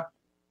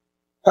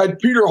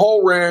Peter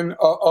Holran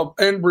of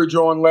Enbridge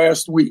on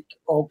last week,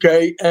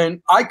 okay,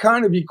 and I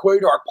kind of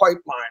equate our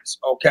pipelines,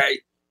 okay.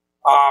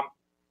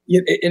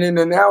 In an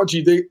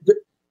analogy, they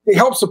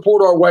help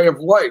support our way of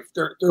life.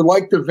 They're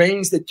like the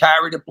veins that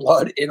carry the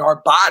blood in our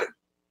body,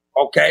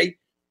 okay.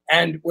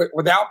 And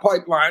without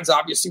pipelines,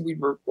 obviously we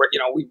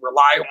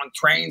rely on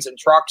trains and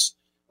trucks,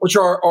 which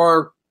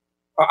are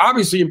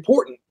obviously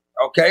important.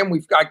 Okay, and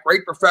we've got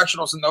great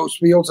professionals in those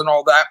fields and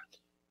all that.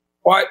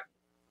 But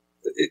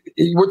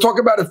we're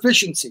talking about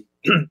efficiency,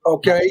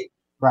 okay?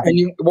 Right. And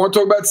you want to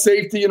talk about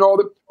safety and all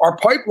that. Our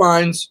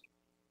pipelines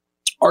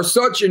are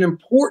such an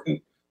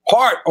important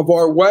part of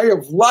our way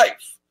of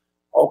life,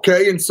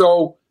 okay? And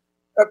so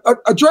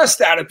address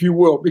that, if you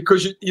will,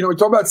 because, we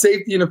talk about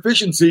safety and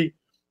efficiency.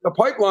 The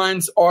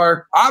pipelines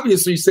are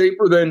obviously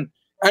safer than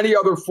any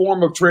other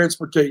form of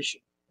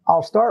transportation.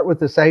 I'll start with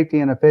the safety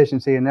and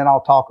efficiency, and then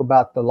I'll talk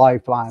about the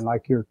lifeline,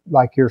 like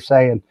you're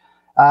saying.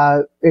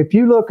 If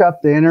you look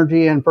up the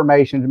Energy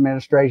Information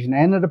Administration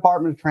and the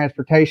Department of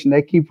Transportation,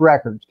 they keep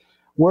records.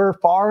 We're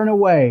far and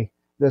away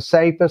the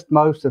safest,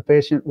 most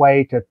efficient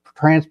way to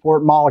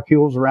transport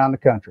molecules around the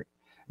country.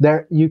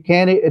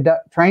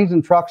 Trains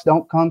and trucks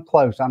don't come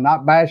close. I'm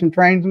not bashing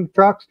trains and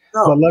trucks,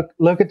 but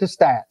look at the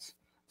stats.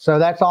 So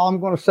that's all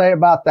I'm going to say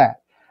about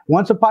that.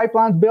 Once a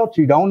pipeline's built,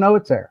 you don't know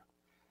it's there.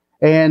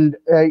 And,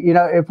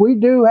 if we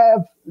do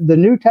have the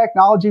new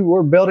technology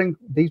we're building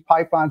these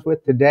pipelines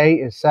with today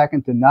is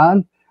second to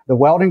none. The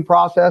welding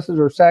processes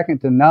are second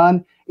to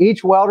none.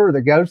 Each welder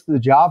that goes to the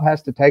job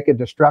has to take a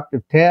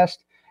destructive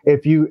test.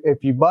 If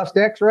you bust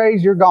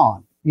x-rays, you're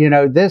gone.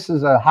 This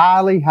is a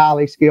highly,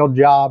 highly skilled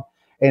job,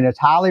 and it's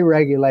highly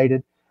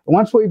regulated.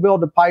 Once we build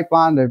the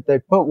pipeline, they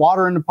put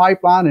water in the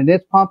pipeline, and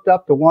it's pumped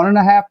up to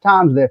 1.5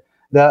 times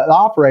the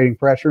operating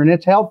pressure, and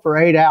it's held for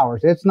 8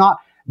 hours. It's not...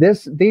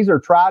 These are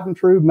tried and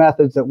true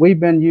methods that we've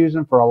been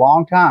using for a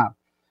long time.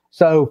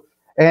 So,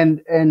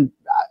 and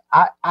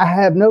I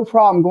have no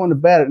problem going to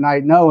bed at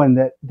night knowing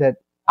that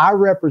I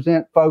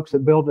represent folks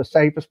that build the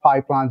safest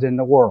pipelines in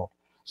the world.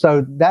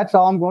 So that's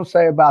all I'm going to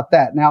say about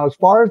that. Now, as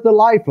far as the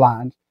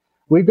lifelines,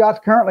 we've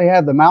currently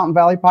have the Mountain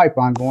Valley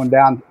Pipeline going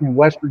down in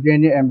West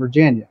Virginia and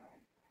Virginia.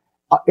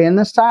 In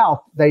the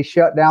South, they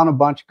shut down a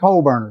bunch of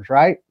coal burners,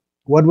 right?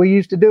 What we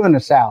used to do in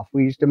the South,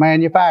 we used to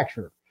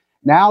manufacture.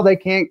 Now they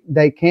can't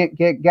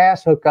get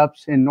gas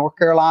hookups in North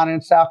Carolina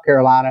and South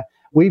Carolina.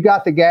 We've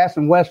got the gas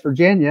in West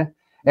Virginia,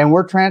 and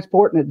we're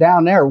transporting it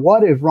down there.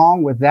 What is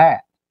wrong with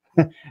that?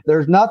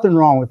 There's nothing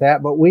wrong with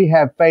that, but we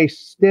have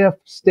faced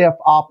stiff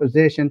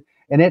opposition,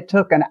 and it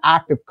took an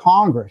act of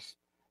Congress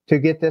to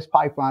get this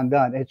pipeline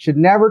done. It should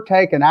never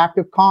take an act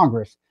of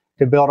Congress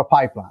to build a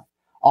pipeline.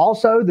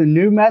 Also, the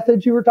new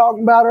methods you were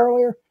talking about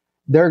earlier,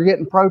 they're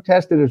getting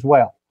protested as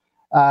well.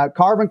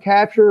 Carbon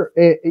capture,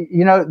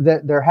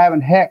 that they're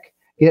having heck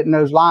getting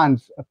those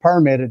lines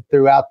permitted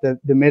throughout the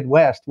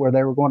Midwest, where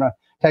they were going to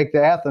take the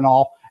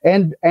ethanol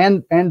and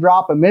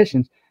drop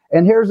emissions.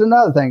 And here's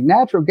another thing.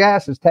 Natural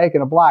gas has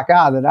taken a black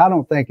eye that I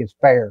don't think is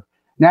fair.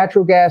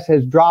 Natural gas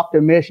has dropped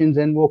emissions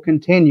and will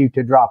continue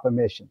to drop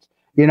emissions.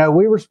 We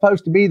were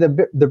supposed to be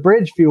the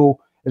bridge fuel,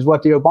 is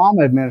what the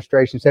Obama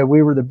administration said.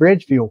 We were the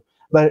bridge fuel,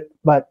 but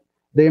the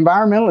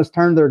environmentalists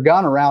turned their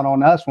gun around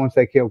on us once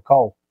they killed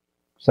coal.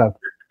 So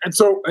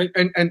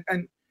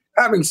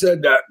having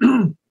said that,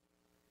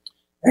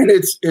 and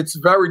it's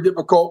very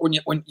difficult when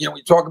you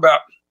talk about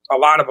a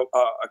lot of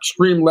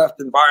extreme left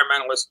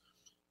environmentalists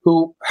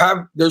who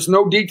there's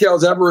no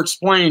details ever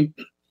explained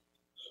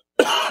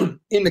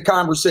in the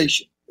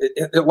conversation.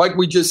 Like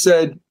we just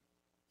said,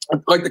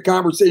 like the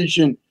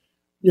conversation,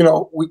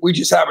 we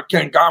just have with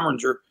Ken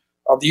Gomringer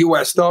of the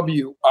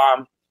USW.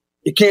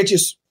 You can't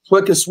just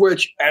flick a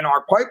switch, and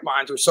our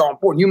pipelines are so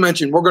important. You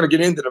mentioned we're going to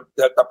get into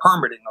the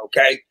permitting,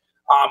 okay?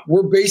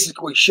 We're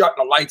basically shutting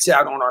the lights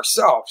out on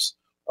ourselves,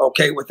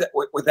 okay,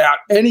 without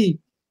any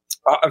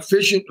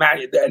efficient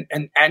management.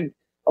 And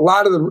a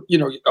lot of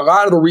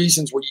the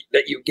reasons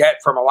that you get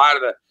from a lot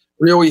of the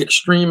really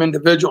extreme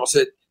individuals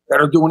that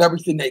are doing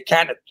everything they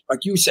can to,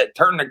 like you said,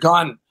 turn the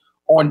gun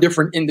on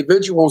different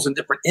individuals and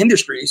different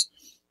industries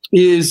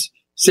is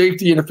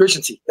safety and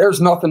efficiency. There's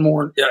nothing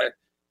more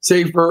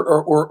safer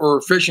or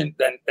efficient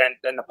than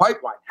the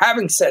pipeline.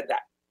 Having said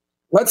that,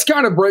 let's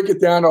kind of break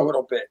it down a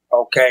little bit,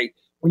 okay?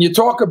 When we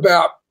talk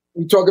about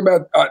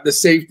the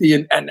safety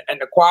and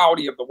the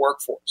quality of the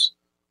workforce,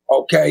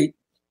 okay?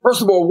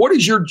 First of all, what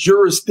is your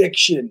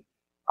jurisdiction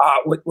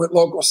with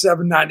Local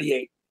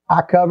 798?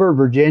 I cover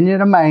Virginia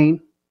to Maine,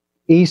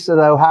 east of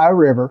the Ohio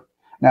River.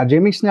 Now,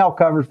 Jimmy Snell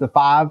covers the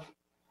 5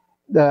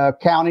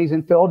 counties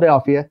in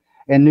Philadelphia,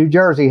 and New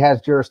Jersey has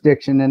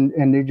jurisdiction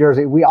in New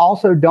Jersey. We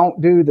also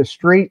don't do the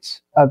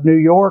streets of New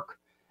York.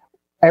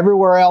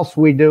 Everywhere else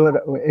we do it.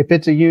 If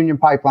it's a union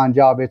pipeline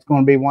job, it's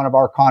going to be one of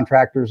our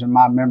contractors, and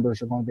my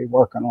members are going to be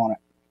working on it.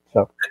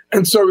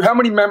 So how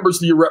many members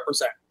do you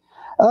represent?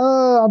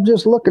 I'm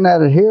just looking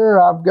at it here.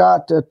 I've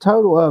got a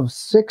total of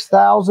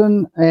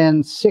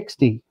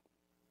 6,060.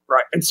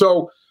 Right. And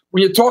so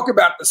when you talk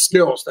about the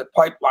skills that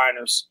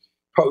pipeliners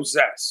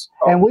possess,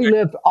 okay, and we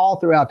live all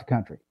throughout the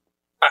country.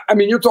 I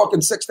mean, you're talking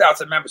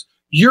 6,000 members.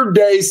 Your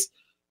day's,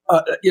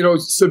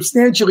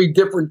 substantially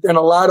different than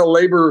a lot of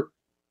labor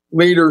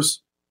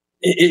leaders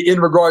in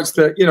regards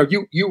to,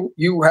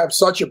 you have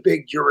such a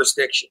big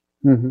jurisdiction.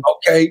 Mm-hmm.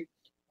 Okay.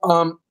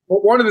 But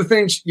one of the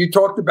things you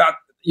talked about,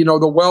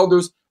 the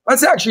welders,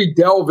 let's actually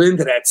delve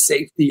into that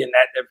safety and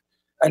that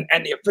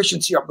and the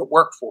efficiency of the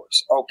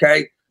workforce.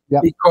 Okay,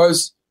 yep.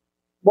 Because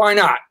why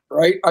not,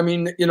 right? I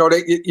mean,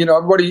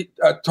 everybody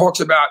talks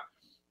about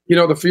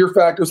the fear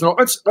factors. No,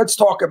 let's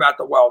talk about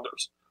the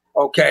welders.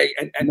 Okay,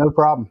 and no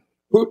problem.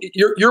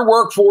 Your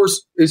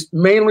workforce is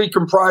mainly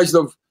comprised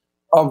of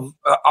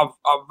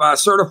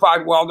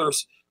certified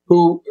welders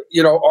who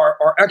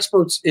are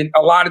experts in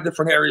a lot of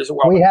different areas of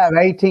welding. We have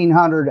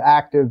 1,800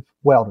 active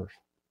welders.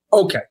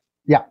 Okay.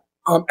 Yeah.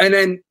 And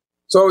then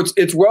so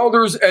it's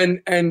welders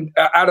and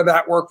out of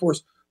that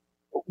workforce,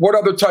 what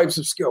other types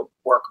of skilled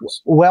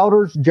workers?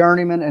 Welders,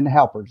 journeymen, and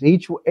helpers.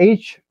 Each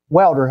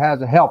welder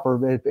has a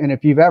helper, and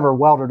if you've ever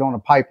welded on a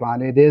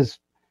pipeline, it is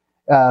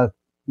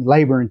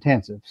labor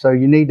intensive. So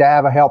you need to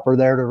have a helper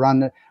there to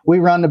run we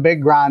run the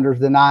big grinders,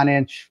 the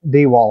 9-inch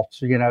DeWalts,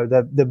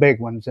 the big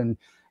ones. And,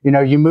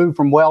 you move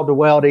from weld to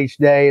weld each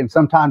day, and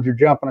sometimes you're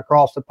jumping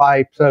across the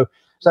pipe. So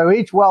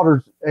each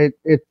welder, it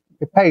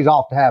pays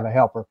off to have a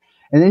helper.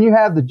 And then you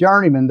have the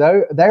journeymen.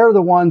 They're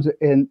the ones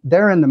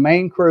they're in the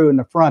main crew in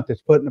the front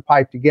that's putting the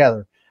pipe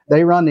together.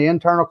 They run the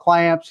internal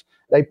clamps.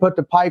 They put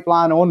the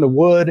pipeline on the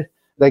wood.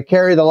 They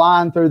carry the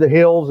line through the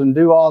hills and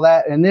do all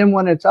that. And then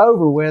when it's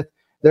over with,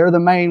 they're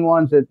the main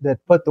ones that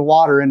put the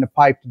water in the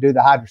pipe to do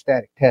the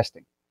hydrostatic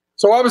testing.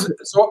 So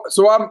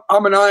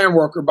I'm an iron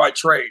worker by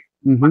trade.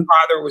 Mm-hmm. My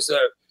father was a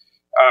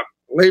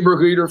labor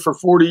leader for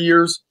 40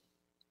 years.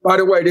 By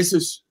the way, this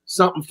is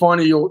something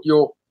funny.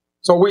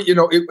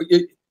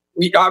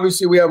 We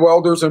obviously we have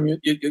welders, and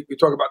you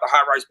talk about the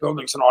high-rise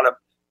buildings and all that,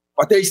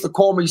 but they used to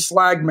call me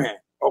slag man,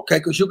 okay,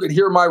 because you could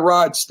hear my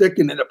rod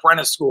sticking in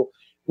apprentice school.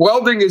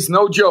 Welding is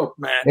no joke,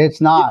 man. It's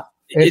not.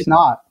 It's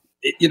not.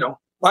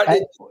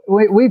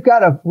 We've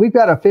got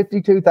a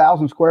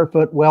 52,000 square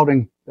foot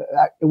welding.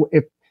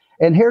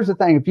 And here's the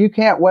thing: if you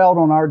can't weld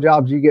on our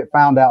jobs, you get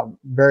found out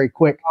very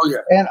quick. Oh yeah.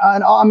 And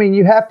I mean,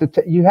 you have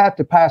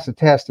to pass a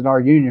test at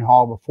our union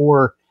hall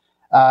before.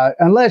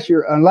 Unless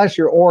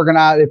you're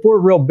organized. If we're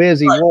real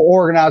busy, right, we'll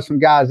organize some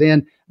guys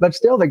in. But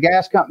still, the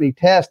gas company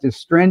test is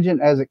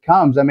stringent as it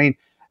comes. I mean,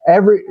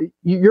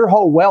 your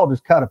whole weld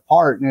is cut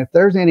apart, and if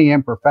there's any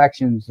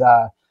imperfections,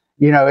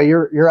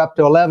 you're up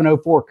to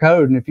 1104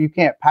 code, and if you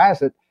can't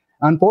pass it,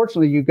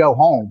 unfortunately, you go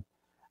home.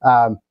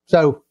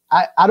 So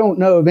I don't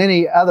know of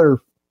any other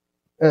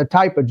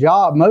type of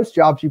job. Most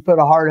jobs, you put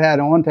a hard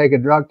hat on, take a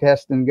drug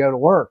test, and go to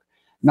work.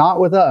 Not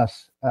with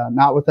us.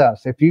 Not with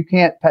us. If you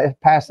can't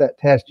pass that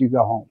test, you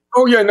go home.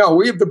 Oh yeah, no,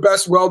 we have the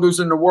best welders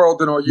in the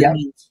world in our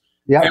unions.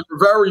 Yeah, and we're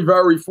very,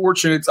 very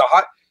fortunate. It's a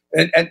high,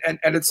 and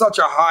it's such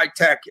a high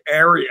tech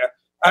area.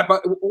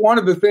 But one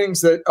of the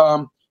things that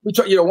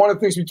one of the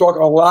things we talk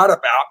a lot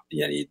about.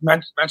 You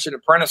mentioned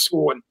apprentice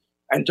school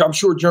and I'm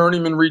sure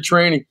journeyman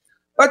retraining.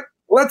 But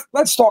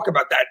let's talk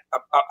about that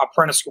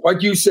apprentice school.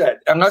 Like you said,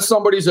 unless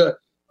somebody's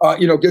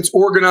gets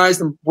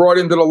organized and brought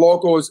into the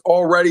local,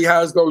 already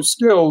has those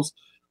skills.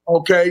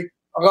 Okay.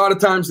 A lot of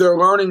times they're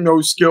learning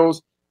those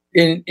skills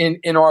in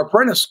our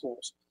apprentice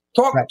schools.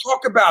 Talk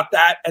about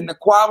that and the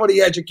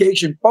quality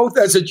education, both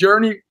as a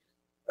journey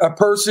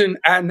person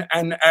and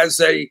as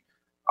a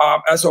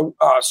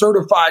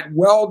certified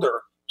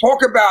welder.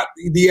 Talk about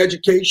the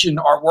education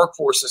our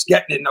workforce is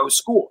getting in those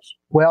schools.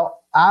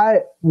 Well, I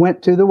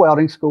went to the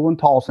welding school in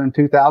Tulsa in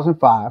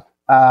 2005.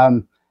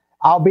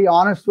 I'll be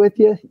honest with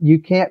you, you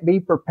can't be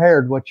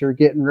prepared what you're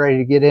getting ready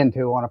to get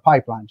into on a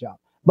pipeline job.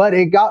 But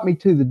it got me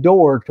to the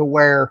door to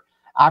where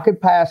I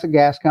could pass a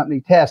gas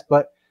company test,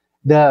 but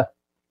the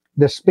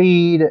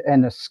speed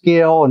and the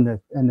skill and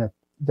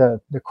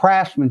the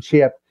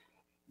craftsmanship,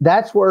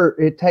 that's where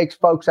it takes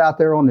folks out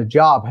there on the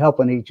job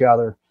helping each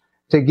other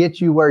to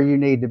get you where you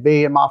need to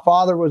be. And my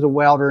father was a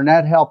welder, and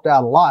that helped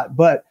out a lot.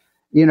 But,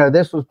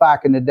 this was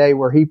back in the day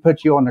where he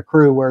put you on the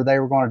crew where they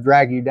were going to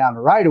drag you down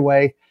the right of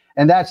way.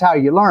 And that's how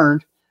you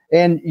learned.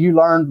 And you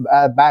learned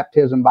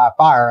baptism by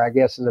fire, I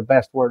guess is the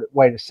best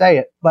way to say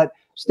it. But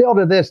still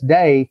to this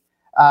day,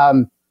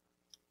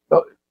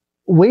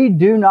 we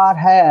do not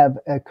have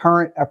a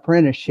current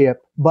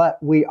apprenticeship,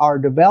 but we are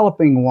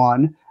developing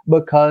one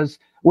because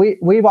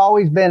we've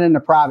always been in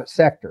the private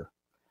sector.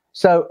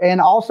 So,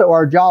 and also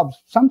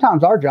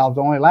sometimes our jobs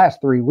only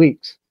last 3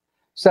 weeks.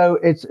 So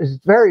it's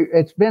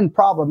been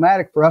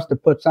problematic for us to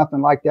put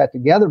something like that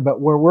together,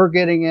 but where we're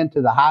getting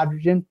into the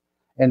hydrogen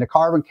and the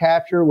carbon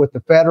capture with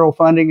the federal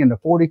funding and the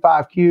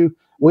 45Q,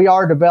 we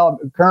are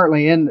developing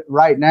currently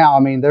right now. I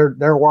mean,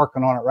 they're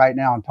working on it right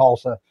now in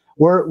Tulsa.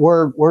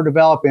 We're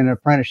developing an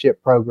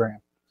apprenticeship program.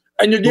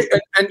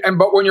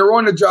 But when you're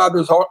on the job,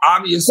 there's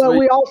obviously. So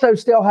we also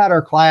still had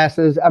our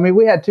classes. I mean,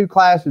 we had 2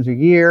 classes a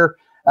year,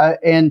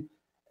 and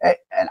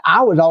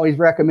I would always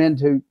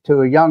recommend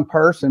to a young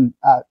person.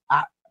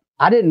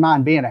 I didn't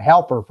mind being a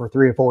helper for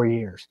 3 or 4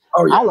 years.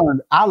 Oh, yeah.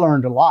 I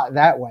learned a lot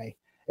that way.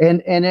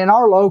 And in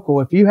our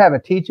local, if you have a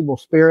teachable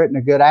spirit and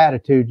a good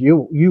attitude,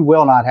 you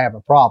will not have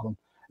a problem.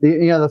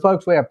 The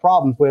folks we have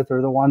problems with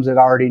are the ones that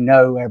already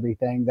know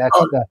everything. It's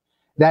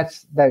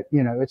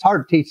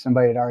hard to teach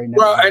somebody that already knows.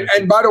 Well,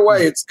 and by the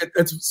way, it's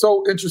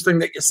so interesting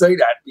that you say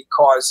that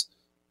because,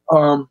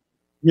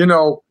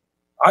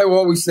 I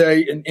always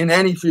say in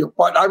any field,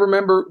 but I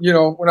remember,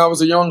 when I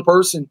was a young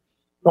person,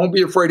 don't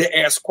be afraid to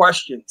ask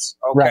questions,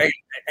 okay, right.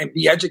 and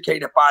be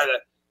educated by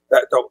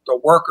the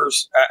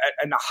workers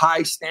and the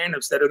high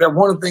standards that are there.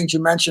 One of the things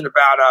you mentioned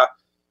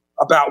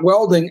about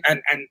welding,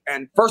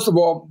 and first of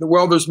all, the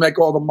welders make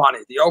all the money,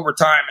 the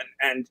overtime,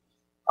 and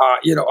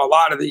a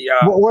lot of the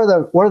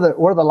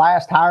we're the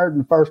last hired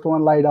and the first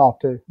one laid off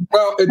too.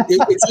 Well,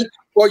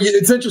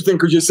 it's interesting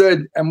because you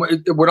said, and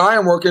when I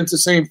am working, it's the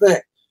same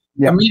thing.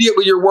 Yeah.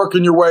 Immediately, you're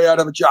working your way out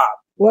of a job.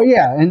 Well,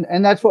 yeah,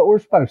 and that's what we're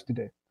supposed to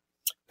do.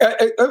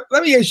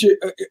 Let me ask you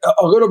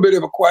a little bit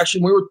of a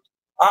question. We were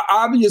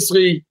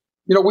obviously,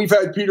 we've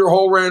had Peter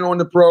Holran on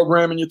the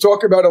program, and you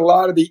talk about a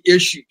lot of the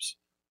issues.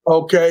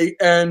 Okay,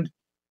 and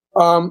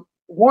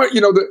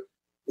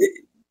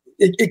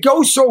it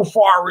goes so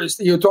far as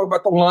you talk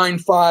about the Line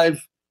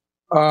 5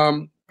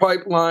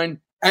 pipeline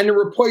and the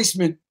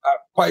replacement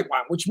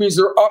pipeline, which means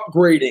they're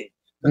upgrading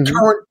the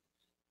current.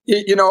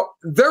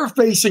 They're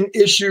facing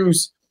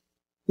issues.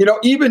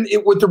 Even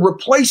with the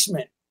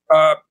replacement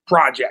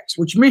projects,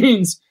 which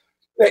means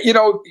that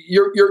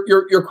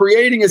you're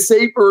creating a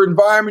safer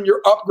environment,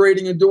 you're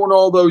upgrading and doing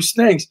all those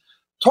things.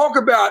 Talk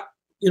about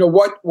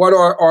what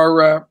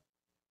our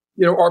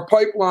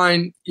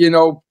pipeline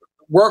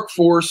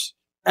workforce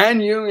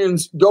and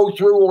unions go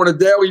through on a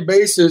daily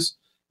basis,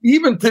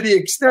 even to the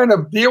extent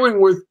of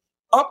dealing with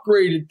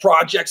upgraded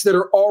projects that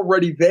are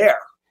already there.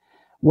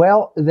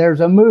 Well, there's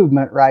a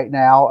movement right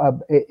now.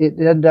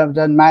 It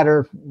doesn't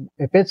matter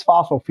if it's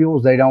fossil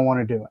fuels, they don't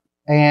want to do it.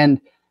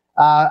 And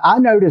I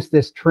noticed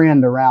this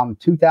trend around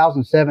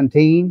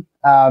 2017.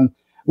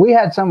 We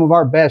had some of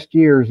our best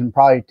years in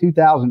probably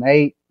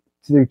 2008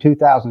 through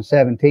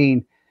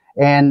 2017.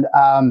 And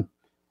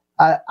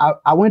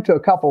I went to a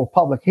couple of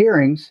public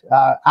hearings.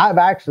 I've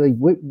actually,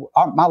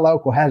 my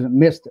local hasn't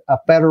missed a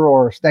federal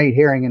or a state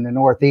hearing in the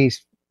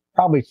Northeast,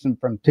 probably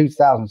from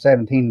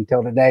 2017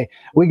 until today.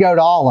 We go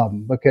to all of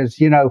them because,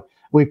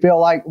 we feel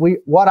like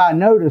what I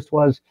noticed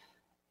was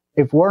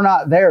if we're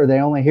not there, they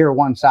only hear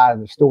one side of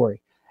the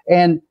story.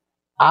 And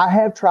I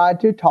have tried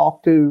to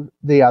talk to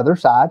the other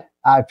side.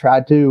 I've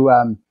tried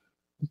to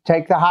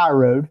take the high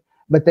road,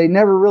 but they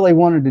never really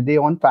wanted to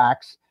deal in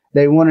facts.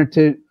 They wanted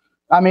to,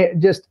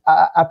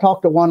 I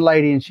talked to one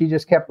lady and she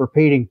just kept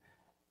repeating,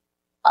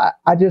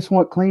 I just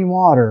want clean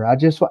water.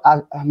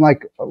 I'm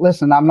like,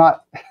 listen, I'm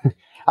not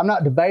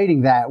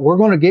debating that. We're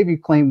going to give you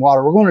clean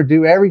water. We're going to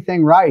do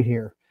everything right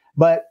here.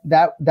 But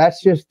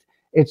that's just,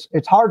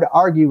 it's hard to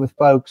argue with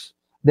folks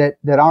that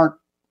aren't,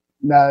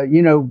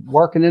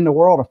 working in the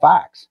world of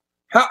facts.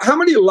 How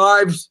many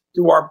lives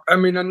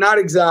not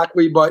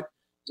exactly, but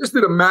just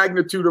to the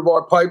magnitude of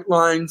our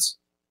pipelines,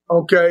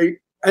 okay,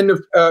 and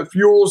the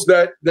fuels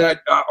that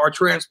are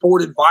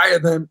transported via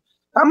them,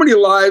 how many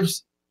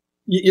lives,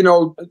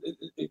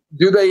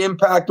 do they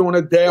impact on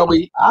a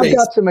daily basis? I've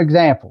got some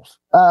examples.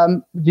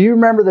 Do you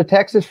remember the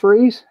Texas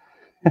freeze?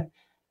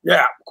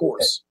 Yeah, of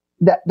course.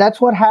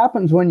 That's what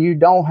happens when you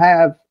don't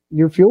have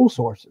your fuel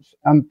sources.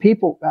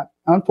 People,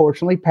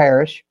 unfortunately,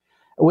 perish.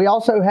 We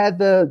also had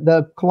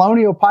the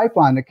Colonial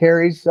Pipeline that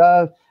carries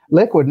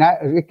liquid.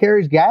 It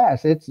carries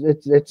gas. It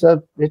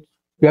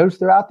goes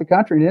throughout the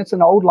country, and it's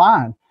an old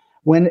line.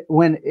 When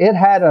it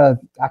had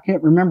I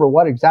can't remember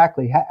what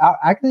exactly.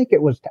 I think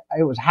it was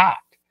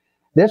hacked.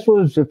 This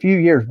was a few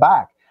years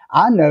back.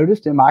 I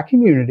noticed in my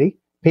community,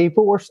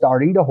 people were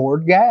starting to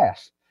hoard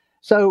gas.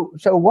 So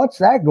what's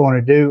that going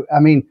to do? I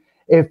mean,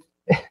 if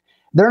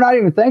they're not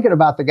even thinking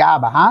about the guy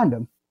behind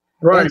them,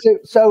 right?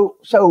 So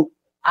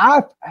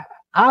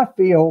I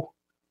feel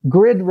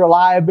grid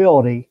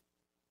reliability.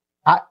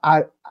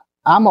 I'm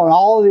an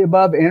all of the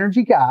above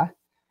energy guy,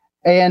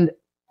 and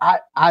I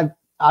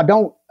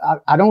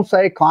don't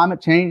say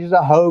climate change is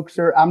a hoax,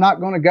 or I'm not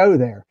going to go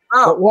there.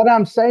 Oh. But what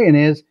I'm saying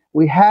is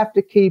we have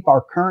to keep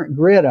our current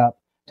grid up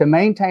to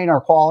maintain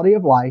our quality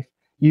of life.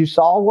 You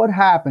saw what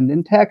happened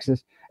in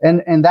Texas,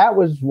 and that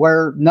was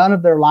where none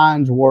of their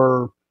lines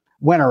were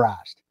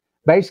winterized.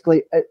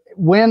 Basically,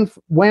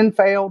 wind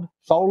failed,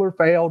 solar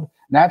failed,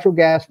 natural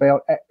gas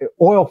failed,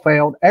 oil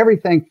failed,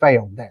 everything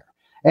failed there.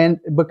 And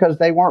because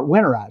they weren't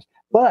winterized.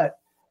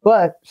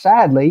 But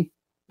sadly,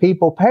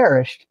 people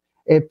perished.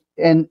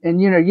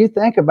 You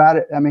think about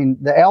it, I mean,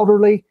 the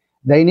elderly,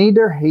 they need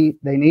their heat,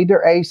 they need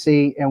their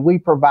AC, and we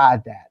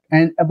provide that.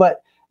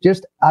 But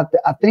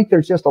I think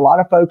there's just a lot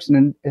of folks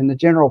in the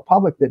general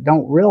public that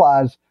don't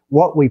realize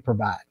what we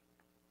provide.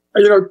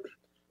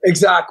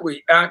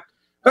 Exactly.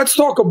 Let's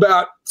talk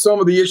about some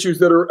of the issues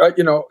that are,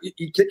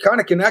 kind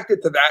of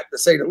connected to that, to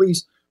say the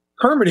least.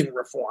 Permitting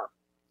reform.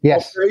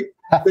 Yes. Okay?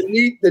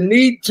 the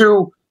need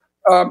to,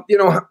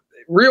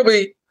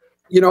 really,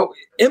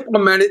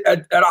 implement it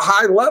at a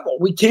high level.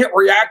 We can't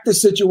react to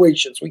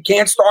situations. We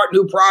can't start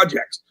new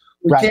projects.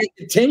 We can't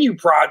continue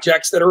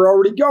projects that are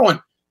already going.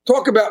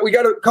 We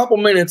got a couple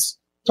minutes.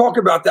 Talk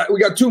about that. We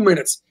got 2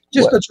 minutes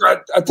just to try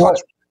to touch.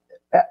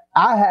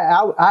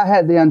 I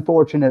had the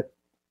unfortunate,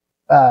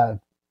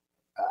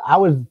 I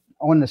was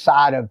on the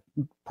side of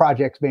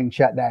projects being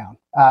shut down.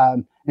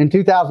 In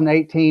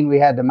 2018, we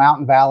had the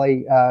Mountain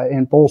Valley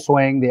in full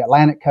swing, the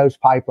Atlantic Coast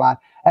Pipeline.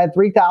 I had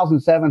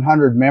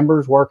 3,700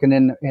 members working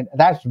in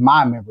that's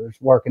my members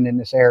working in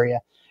this area.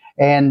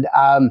 And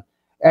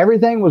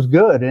everything was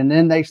good. And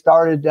then they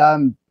started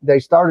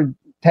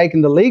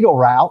taking the legal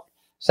route,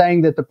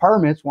 saying that the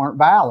permits weren't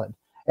valid.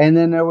 And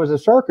then there was a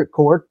circuit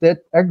court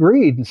that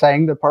agreed and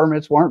saying the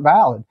permits weren't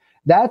valid.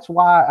 That's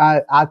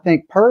why I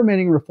think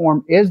permitting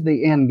reform is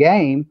the end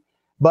game,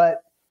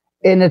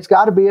 and it's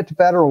got to be at the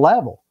federal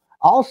level.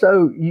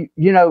 Also, you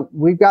know,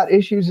 we've got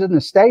issues in the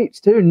states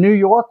too. New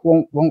York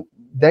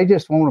they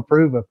just won't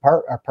approve a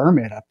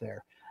permit up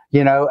there,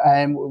 you know,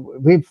 and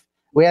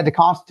we had the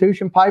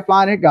Constitution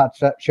Pipeline. It got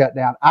shut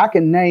down. I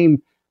can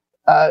name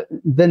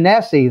the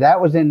Nessie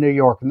that was in New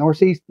York,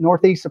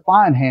 Northeast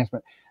Supply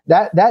Enhancement.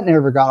 That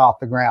never got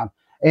off the ground.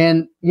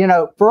 And, you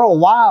know, for a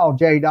while,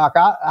 J-Doc,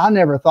 I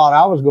never thought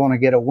I was going to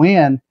get a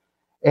win.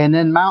 And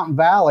then Mountain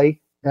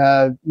Valley,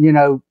 you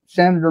know,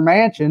 Senator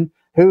Manchin,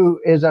 who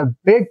is a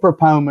big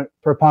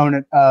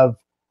proponent of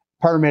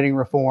permitting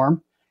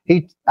reform.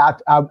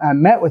 I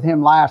met with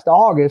him last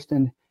August,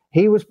 and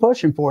he was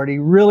pushing for it. He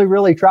really,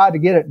 really tried to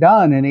get it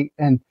done,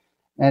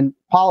 and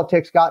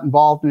politics got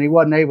involved, and he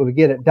wasn't able to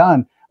get it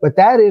done. But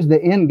that is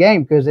the end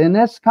game, because in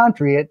this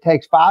country, it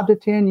takes 5 to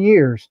 10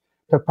 years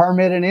to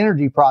permit an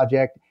energy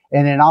project.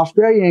 And in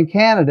Australia and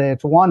Canada,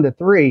 it's 1 to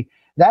 3.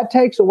 That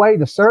takes away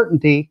the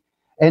certainty,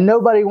 and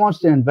nobody wants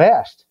to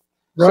invest.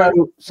 Right.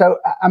 So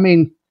I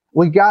mean,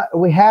 we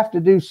have to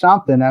do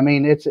something. I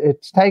mean,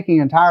 it's taking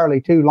entirely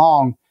too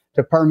long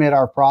to permit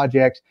our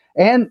projects.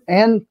 And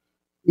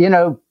you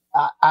know,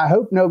 I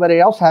hope nobody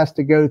else has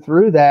to go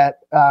through that.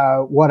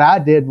 What I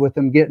did with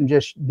them, getting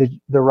just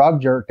the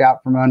rug jerked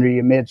out from under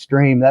you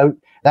midstream.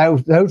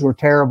 Those were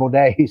terrible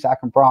days. I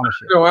can promise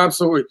you. No,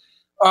 absolutely.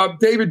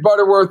 David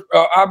Butterworth,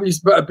 obvious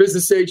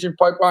business agent,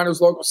 Pipeliners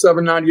Local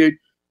 798,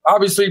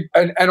 obviously,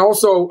 and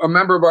also a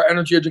member of our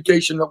Energy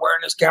Education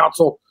Awareness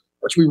Council,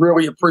 which we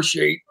really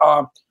appreciate.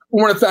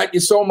 We want to thank you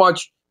so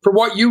much for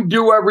what you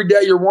do every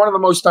day. You're one of the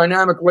most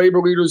dynamic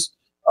labor leaders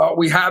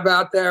we have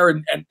out there,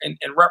 and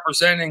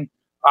representing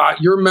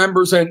your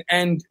members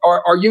and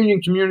our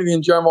union community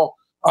in general.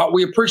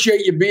 We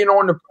appreciate you being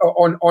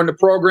on the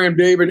program,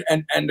 David,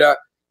 and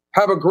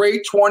have a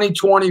great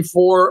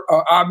 2024.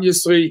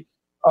 Obviously,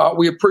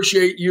 we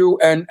appreciate you,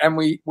 and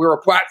we're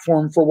a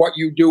platform for what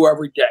you do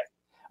every day.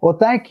 Well,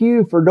 thank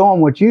you for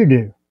doing what you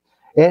do.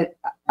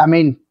 I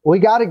mean, we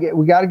got to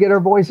get our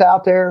voice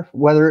out there,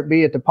 whether it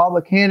be at the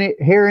public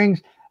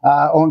hearings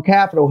on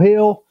Capitol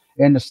Hill,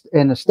 in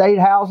the state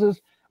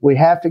houses. We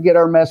have to get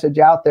our message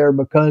out there,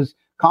 because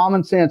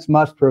common sense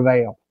must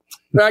prevail.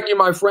 Thank you,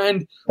 my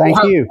friend.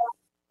 Thank you.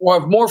 We'll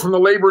have more from the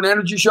Labor and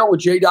Energy Show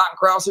with J. Dot and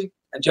Krause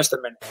in just a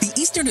minute. The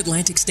Eastern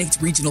Atlantic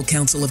States Regional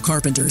Council of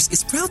Carpenters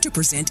is proud to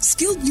present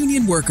skilled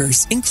union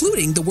workers,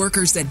 including the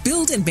workers that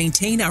build and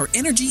maintain our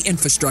energy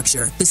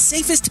infrastructure. The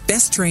safest,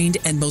 best trained,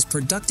 and most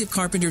productive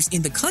carpenters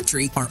in the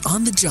country are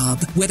on the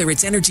job. Whether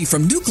it's energy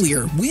from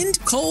nuclear, wind,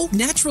 coal,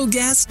 natural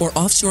gas, or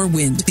offshore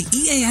wind, the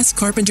EAS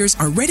carpenters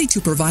are ready to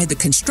provide the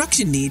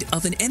construction need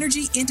of an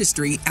energy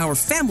industry our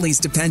families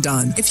depend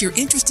on. If you're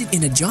interested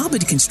in a job in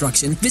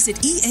construction, visit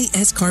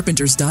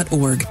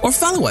eascarpenters.org or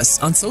follow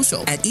us on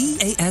social at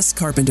EAS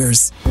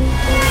Carpenters.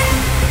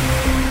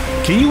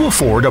 Can you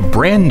afford a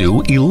brand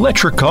new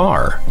electric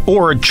car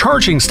or a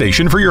charging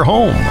station for your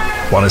home?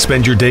 Want to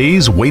spend your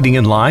days waiting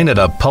in line at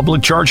a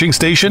public charging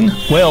station?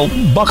 Well,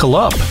 buckle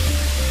up.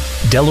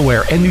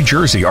 Delaware and New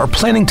Jersey are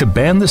planning to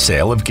ban the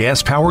sale of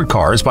gas-powered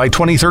cars by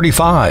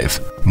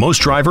 2035. Most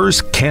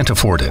drivers can't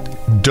afford it,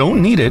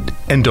 don't need it,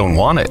 and don't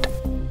want it.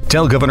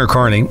 Tell Governor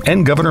Carney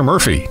and Governor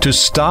Murphy to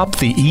stop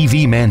the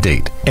EV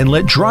mandate and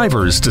let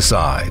drivers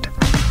decide.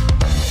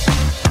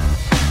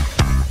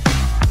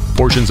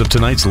 Portions of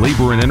tonight's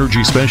Labor and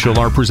Energy Special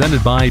are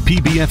presented by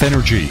PBF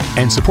Energy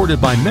and supported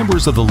by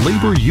members of the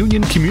labor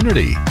union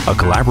community, a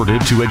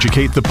collaborative to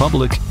educate the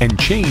public and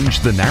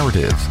change the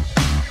narrative.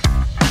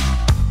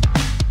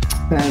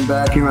 And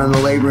back here on the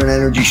Labor and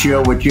Energy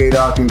Show with J.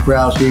 Doc and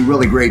Krause.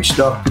 Really great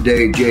stuff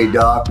today, J.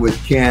 Doc,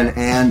 with Ken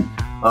and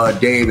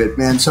David.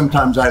 Man,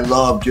 sometimes I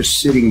love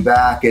just sitting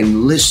back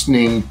and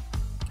listening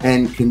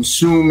and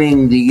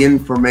consuming the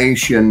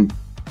information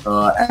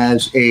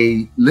as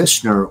a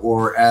listener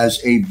or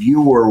as a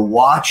viewer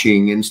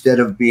watching, instead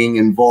of being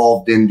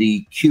involved in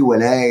the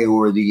Q&A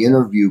or the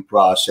interview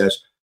process.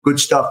 Good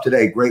stuff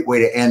today. Great way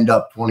to end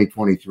up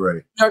 2023.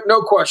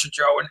 No question,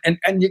 Joe.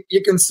 And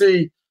you can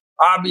see,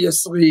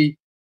 obviously,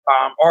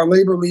 our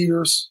labor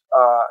leaders,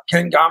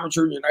 Ken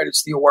Gomminger, United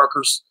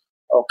Steelworkers,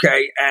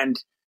 okay, and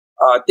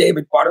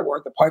David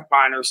Butterworth, the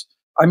Pipeliners.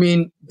 I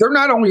mean, they're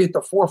not only at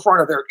the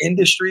forefront of their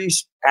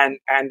industries and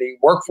the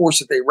workforce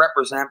that they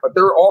represent, but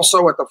they're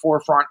also at the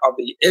forefront of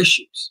the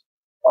issues,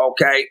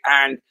 okay,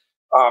 and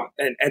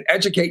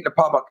educating the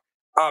public,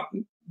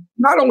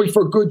 not only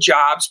for good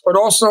jobs, but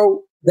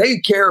also they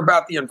care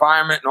about the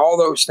environment and all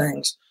those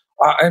things,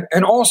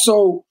 and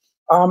also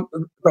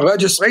the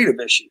legislative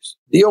issues,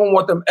 dealing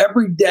with them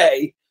every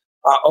day.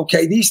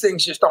 Okay, these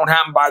things just don't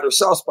happen by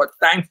themselves, but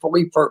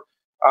thankfully for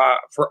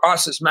for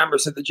us as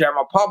members of the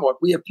general public.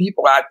 We have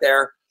people out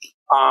there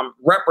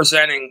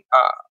representing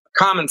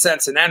common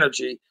sense and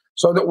energy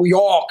so that we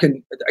all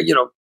can,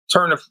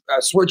 turn a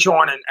switch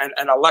on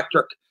and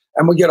electric,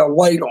 and we get a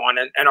light on,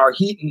 and our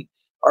heat and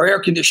our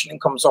air conditioning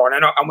comes on,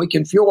 and we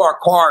can fuel our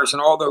cars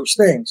and all those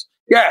things.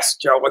 Yes,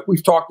 Joe, like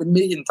we've talked a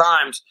million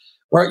times,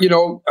 where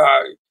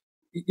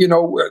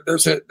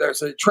there's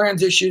a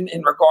transition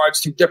in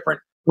regards to different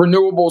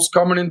renewables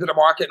coming into the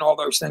market and all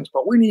those things,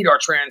 but we need our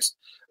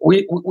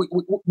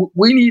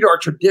we need our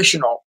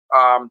traditional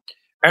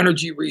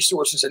energy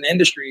resources and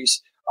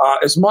industries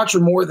as much or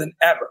more than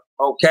ever.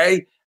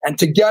 Okay. And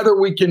together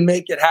we can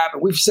make it happen.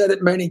 We've said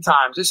it many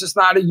times. This is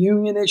not a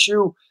union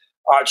issue.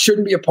 It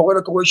shouldn't be a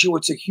political issue.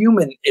 It's a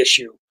human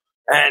issue.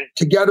 And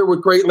together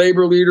with great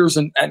labor leaders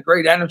and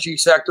great energy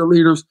sector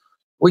leaders,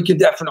 we can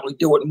definitely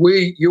do it.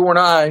 And you and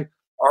I,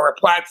 are a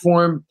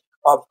platform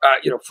of,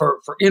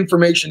 for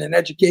information and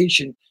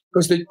education,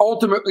 because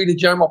ultimately the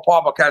general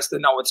public has to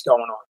know what's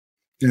going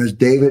on. As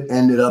David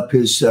ended up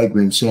his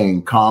segment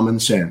saying, common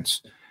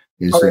sense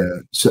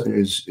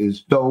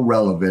is so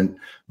relevant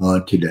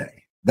today.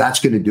 That's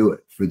going to do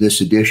it for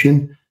this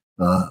edition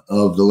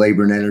of the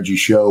Labor and Energy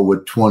Show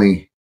with Labor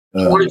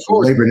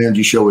and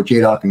Energy Show with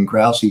J-Doc and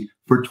Krause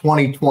for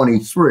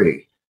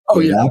 2023.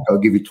 J-Doc, I'll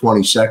give you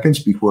 20 seconds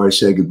before I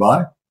say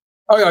goodbye.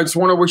 I just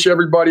want to wish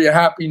everybody a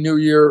happy new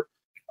year.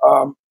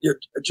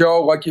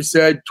 Joe, like you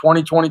said,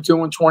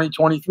 2022 and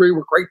 2023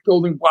 were great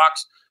building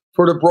blocks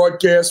for the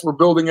broadcast. We're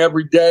building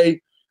every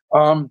day.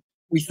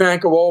 We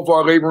thank all of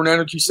our labor and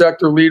energy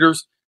sector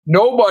leaders.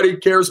 Nobody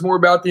cares more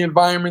about the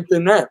environment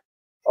than them.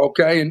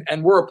 Okay.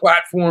 And we're a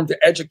platform to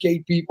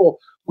educate people.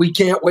 We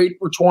can't wait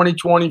for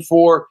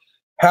 2024.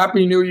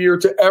 Happy New Year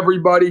to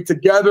everybody.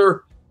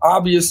 Together,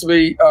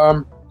 obviously,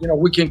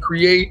 we can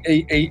create a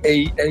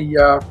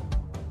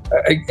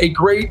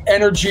great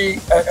energy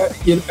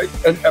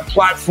a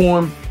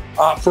platform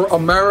for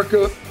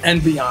America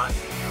and beyond.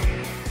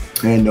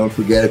 And don't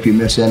forget, if you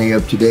miss any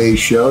of today's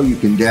show, you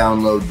can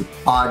download the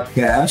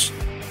podcast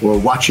or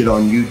watch it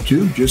on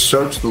YouTube. Just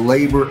search the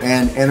Labor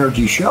and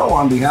Energy Show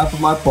on behalf of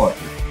my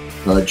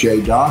partner,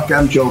 J-Doc.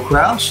 I'm Joe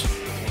Krause.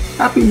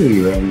 Happy New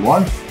Year,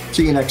 everyone.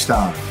 See you next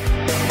time.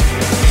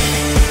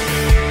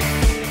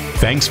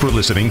 Thanks for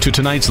listening to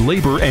tonight's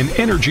Labor and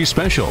Energy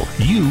Special.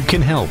 You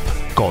can help.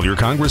 Call your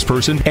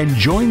congressperson and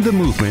join the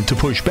movement to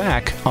push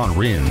back on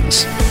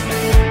RINs.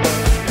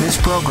 This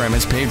program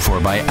is paid for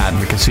by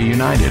Advocacy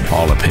United.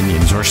 All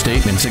opinions or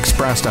statements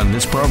expressed on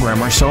this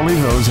program are solely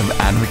those of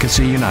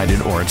Advocacy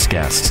United or its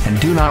guests and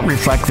do not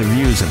reflect the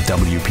views of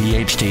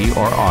WPHT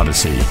or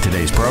Odyssey.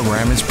 Today's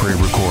program is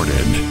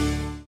pre-recorded.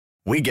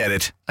 We get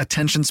it.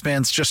 Attention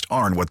spans just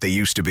aren't what they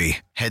used to be.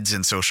 Heads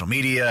in social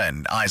media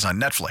and eyes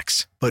on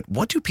Netflix. But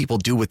what do people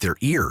do with their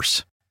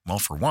ears? Well,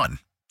 for one,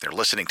 they're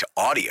listening to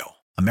audio.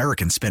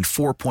 Americans spend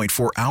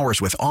 4.4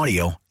 hours with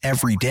audio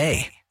every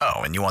day. Oh,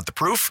 and you want the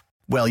proof?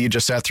 Well, you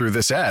just sat through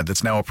this ad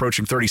that's now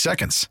approaching 30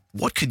 seconds.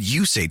 What could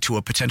you say to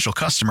a potential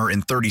customer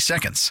in 30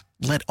 seconds?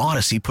 Let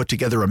Odyssey put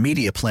together a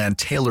media plan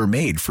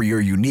tailor-made for your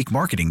unique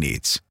marketing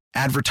needs.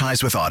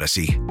 Advertise with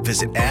Odyssey.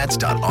 Visit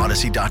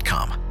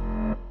ads.odyssey.com.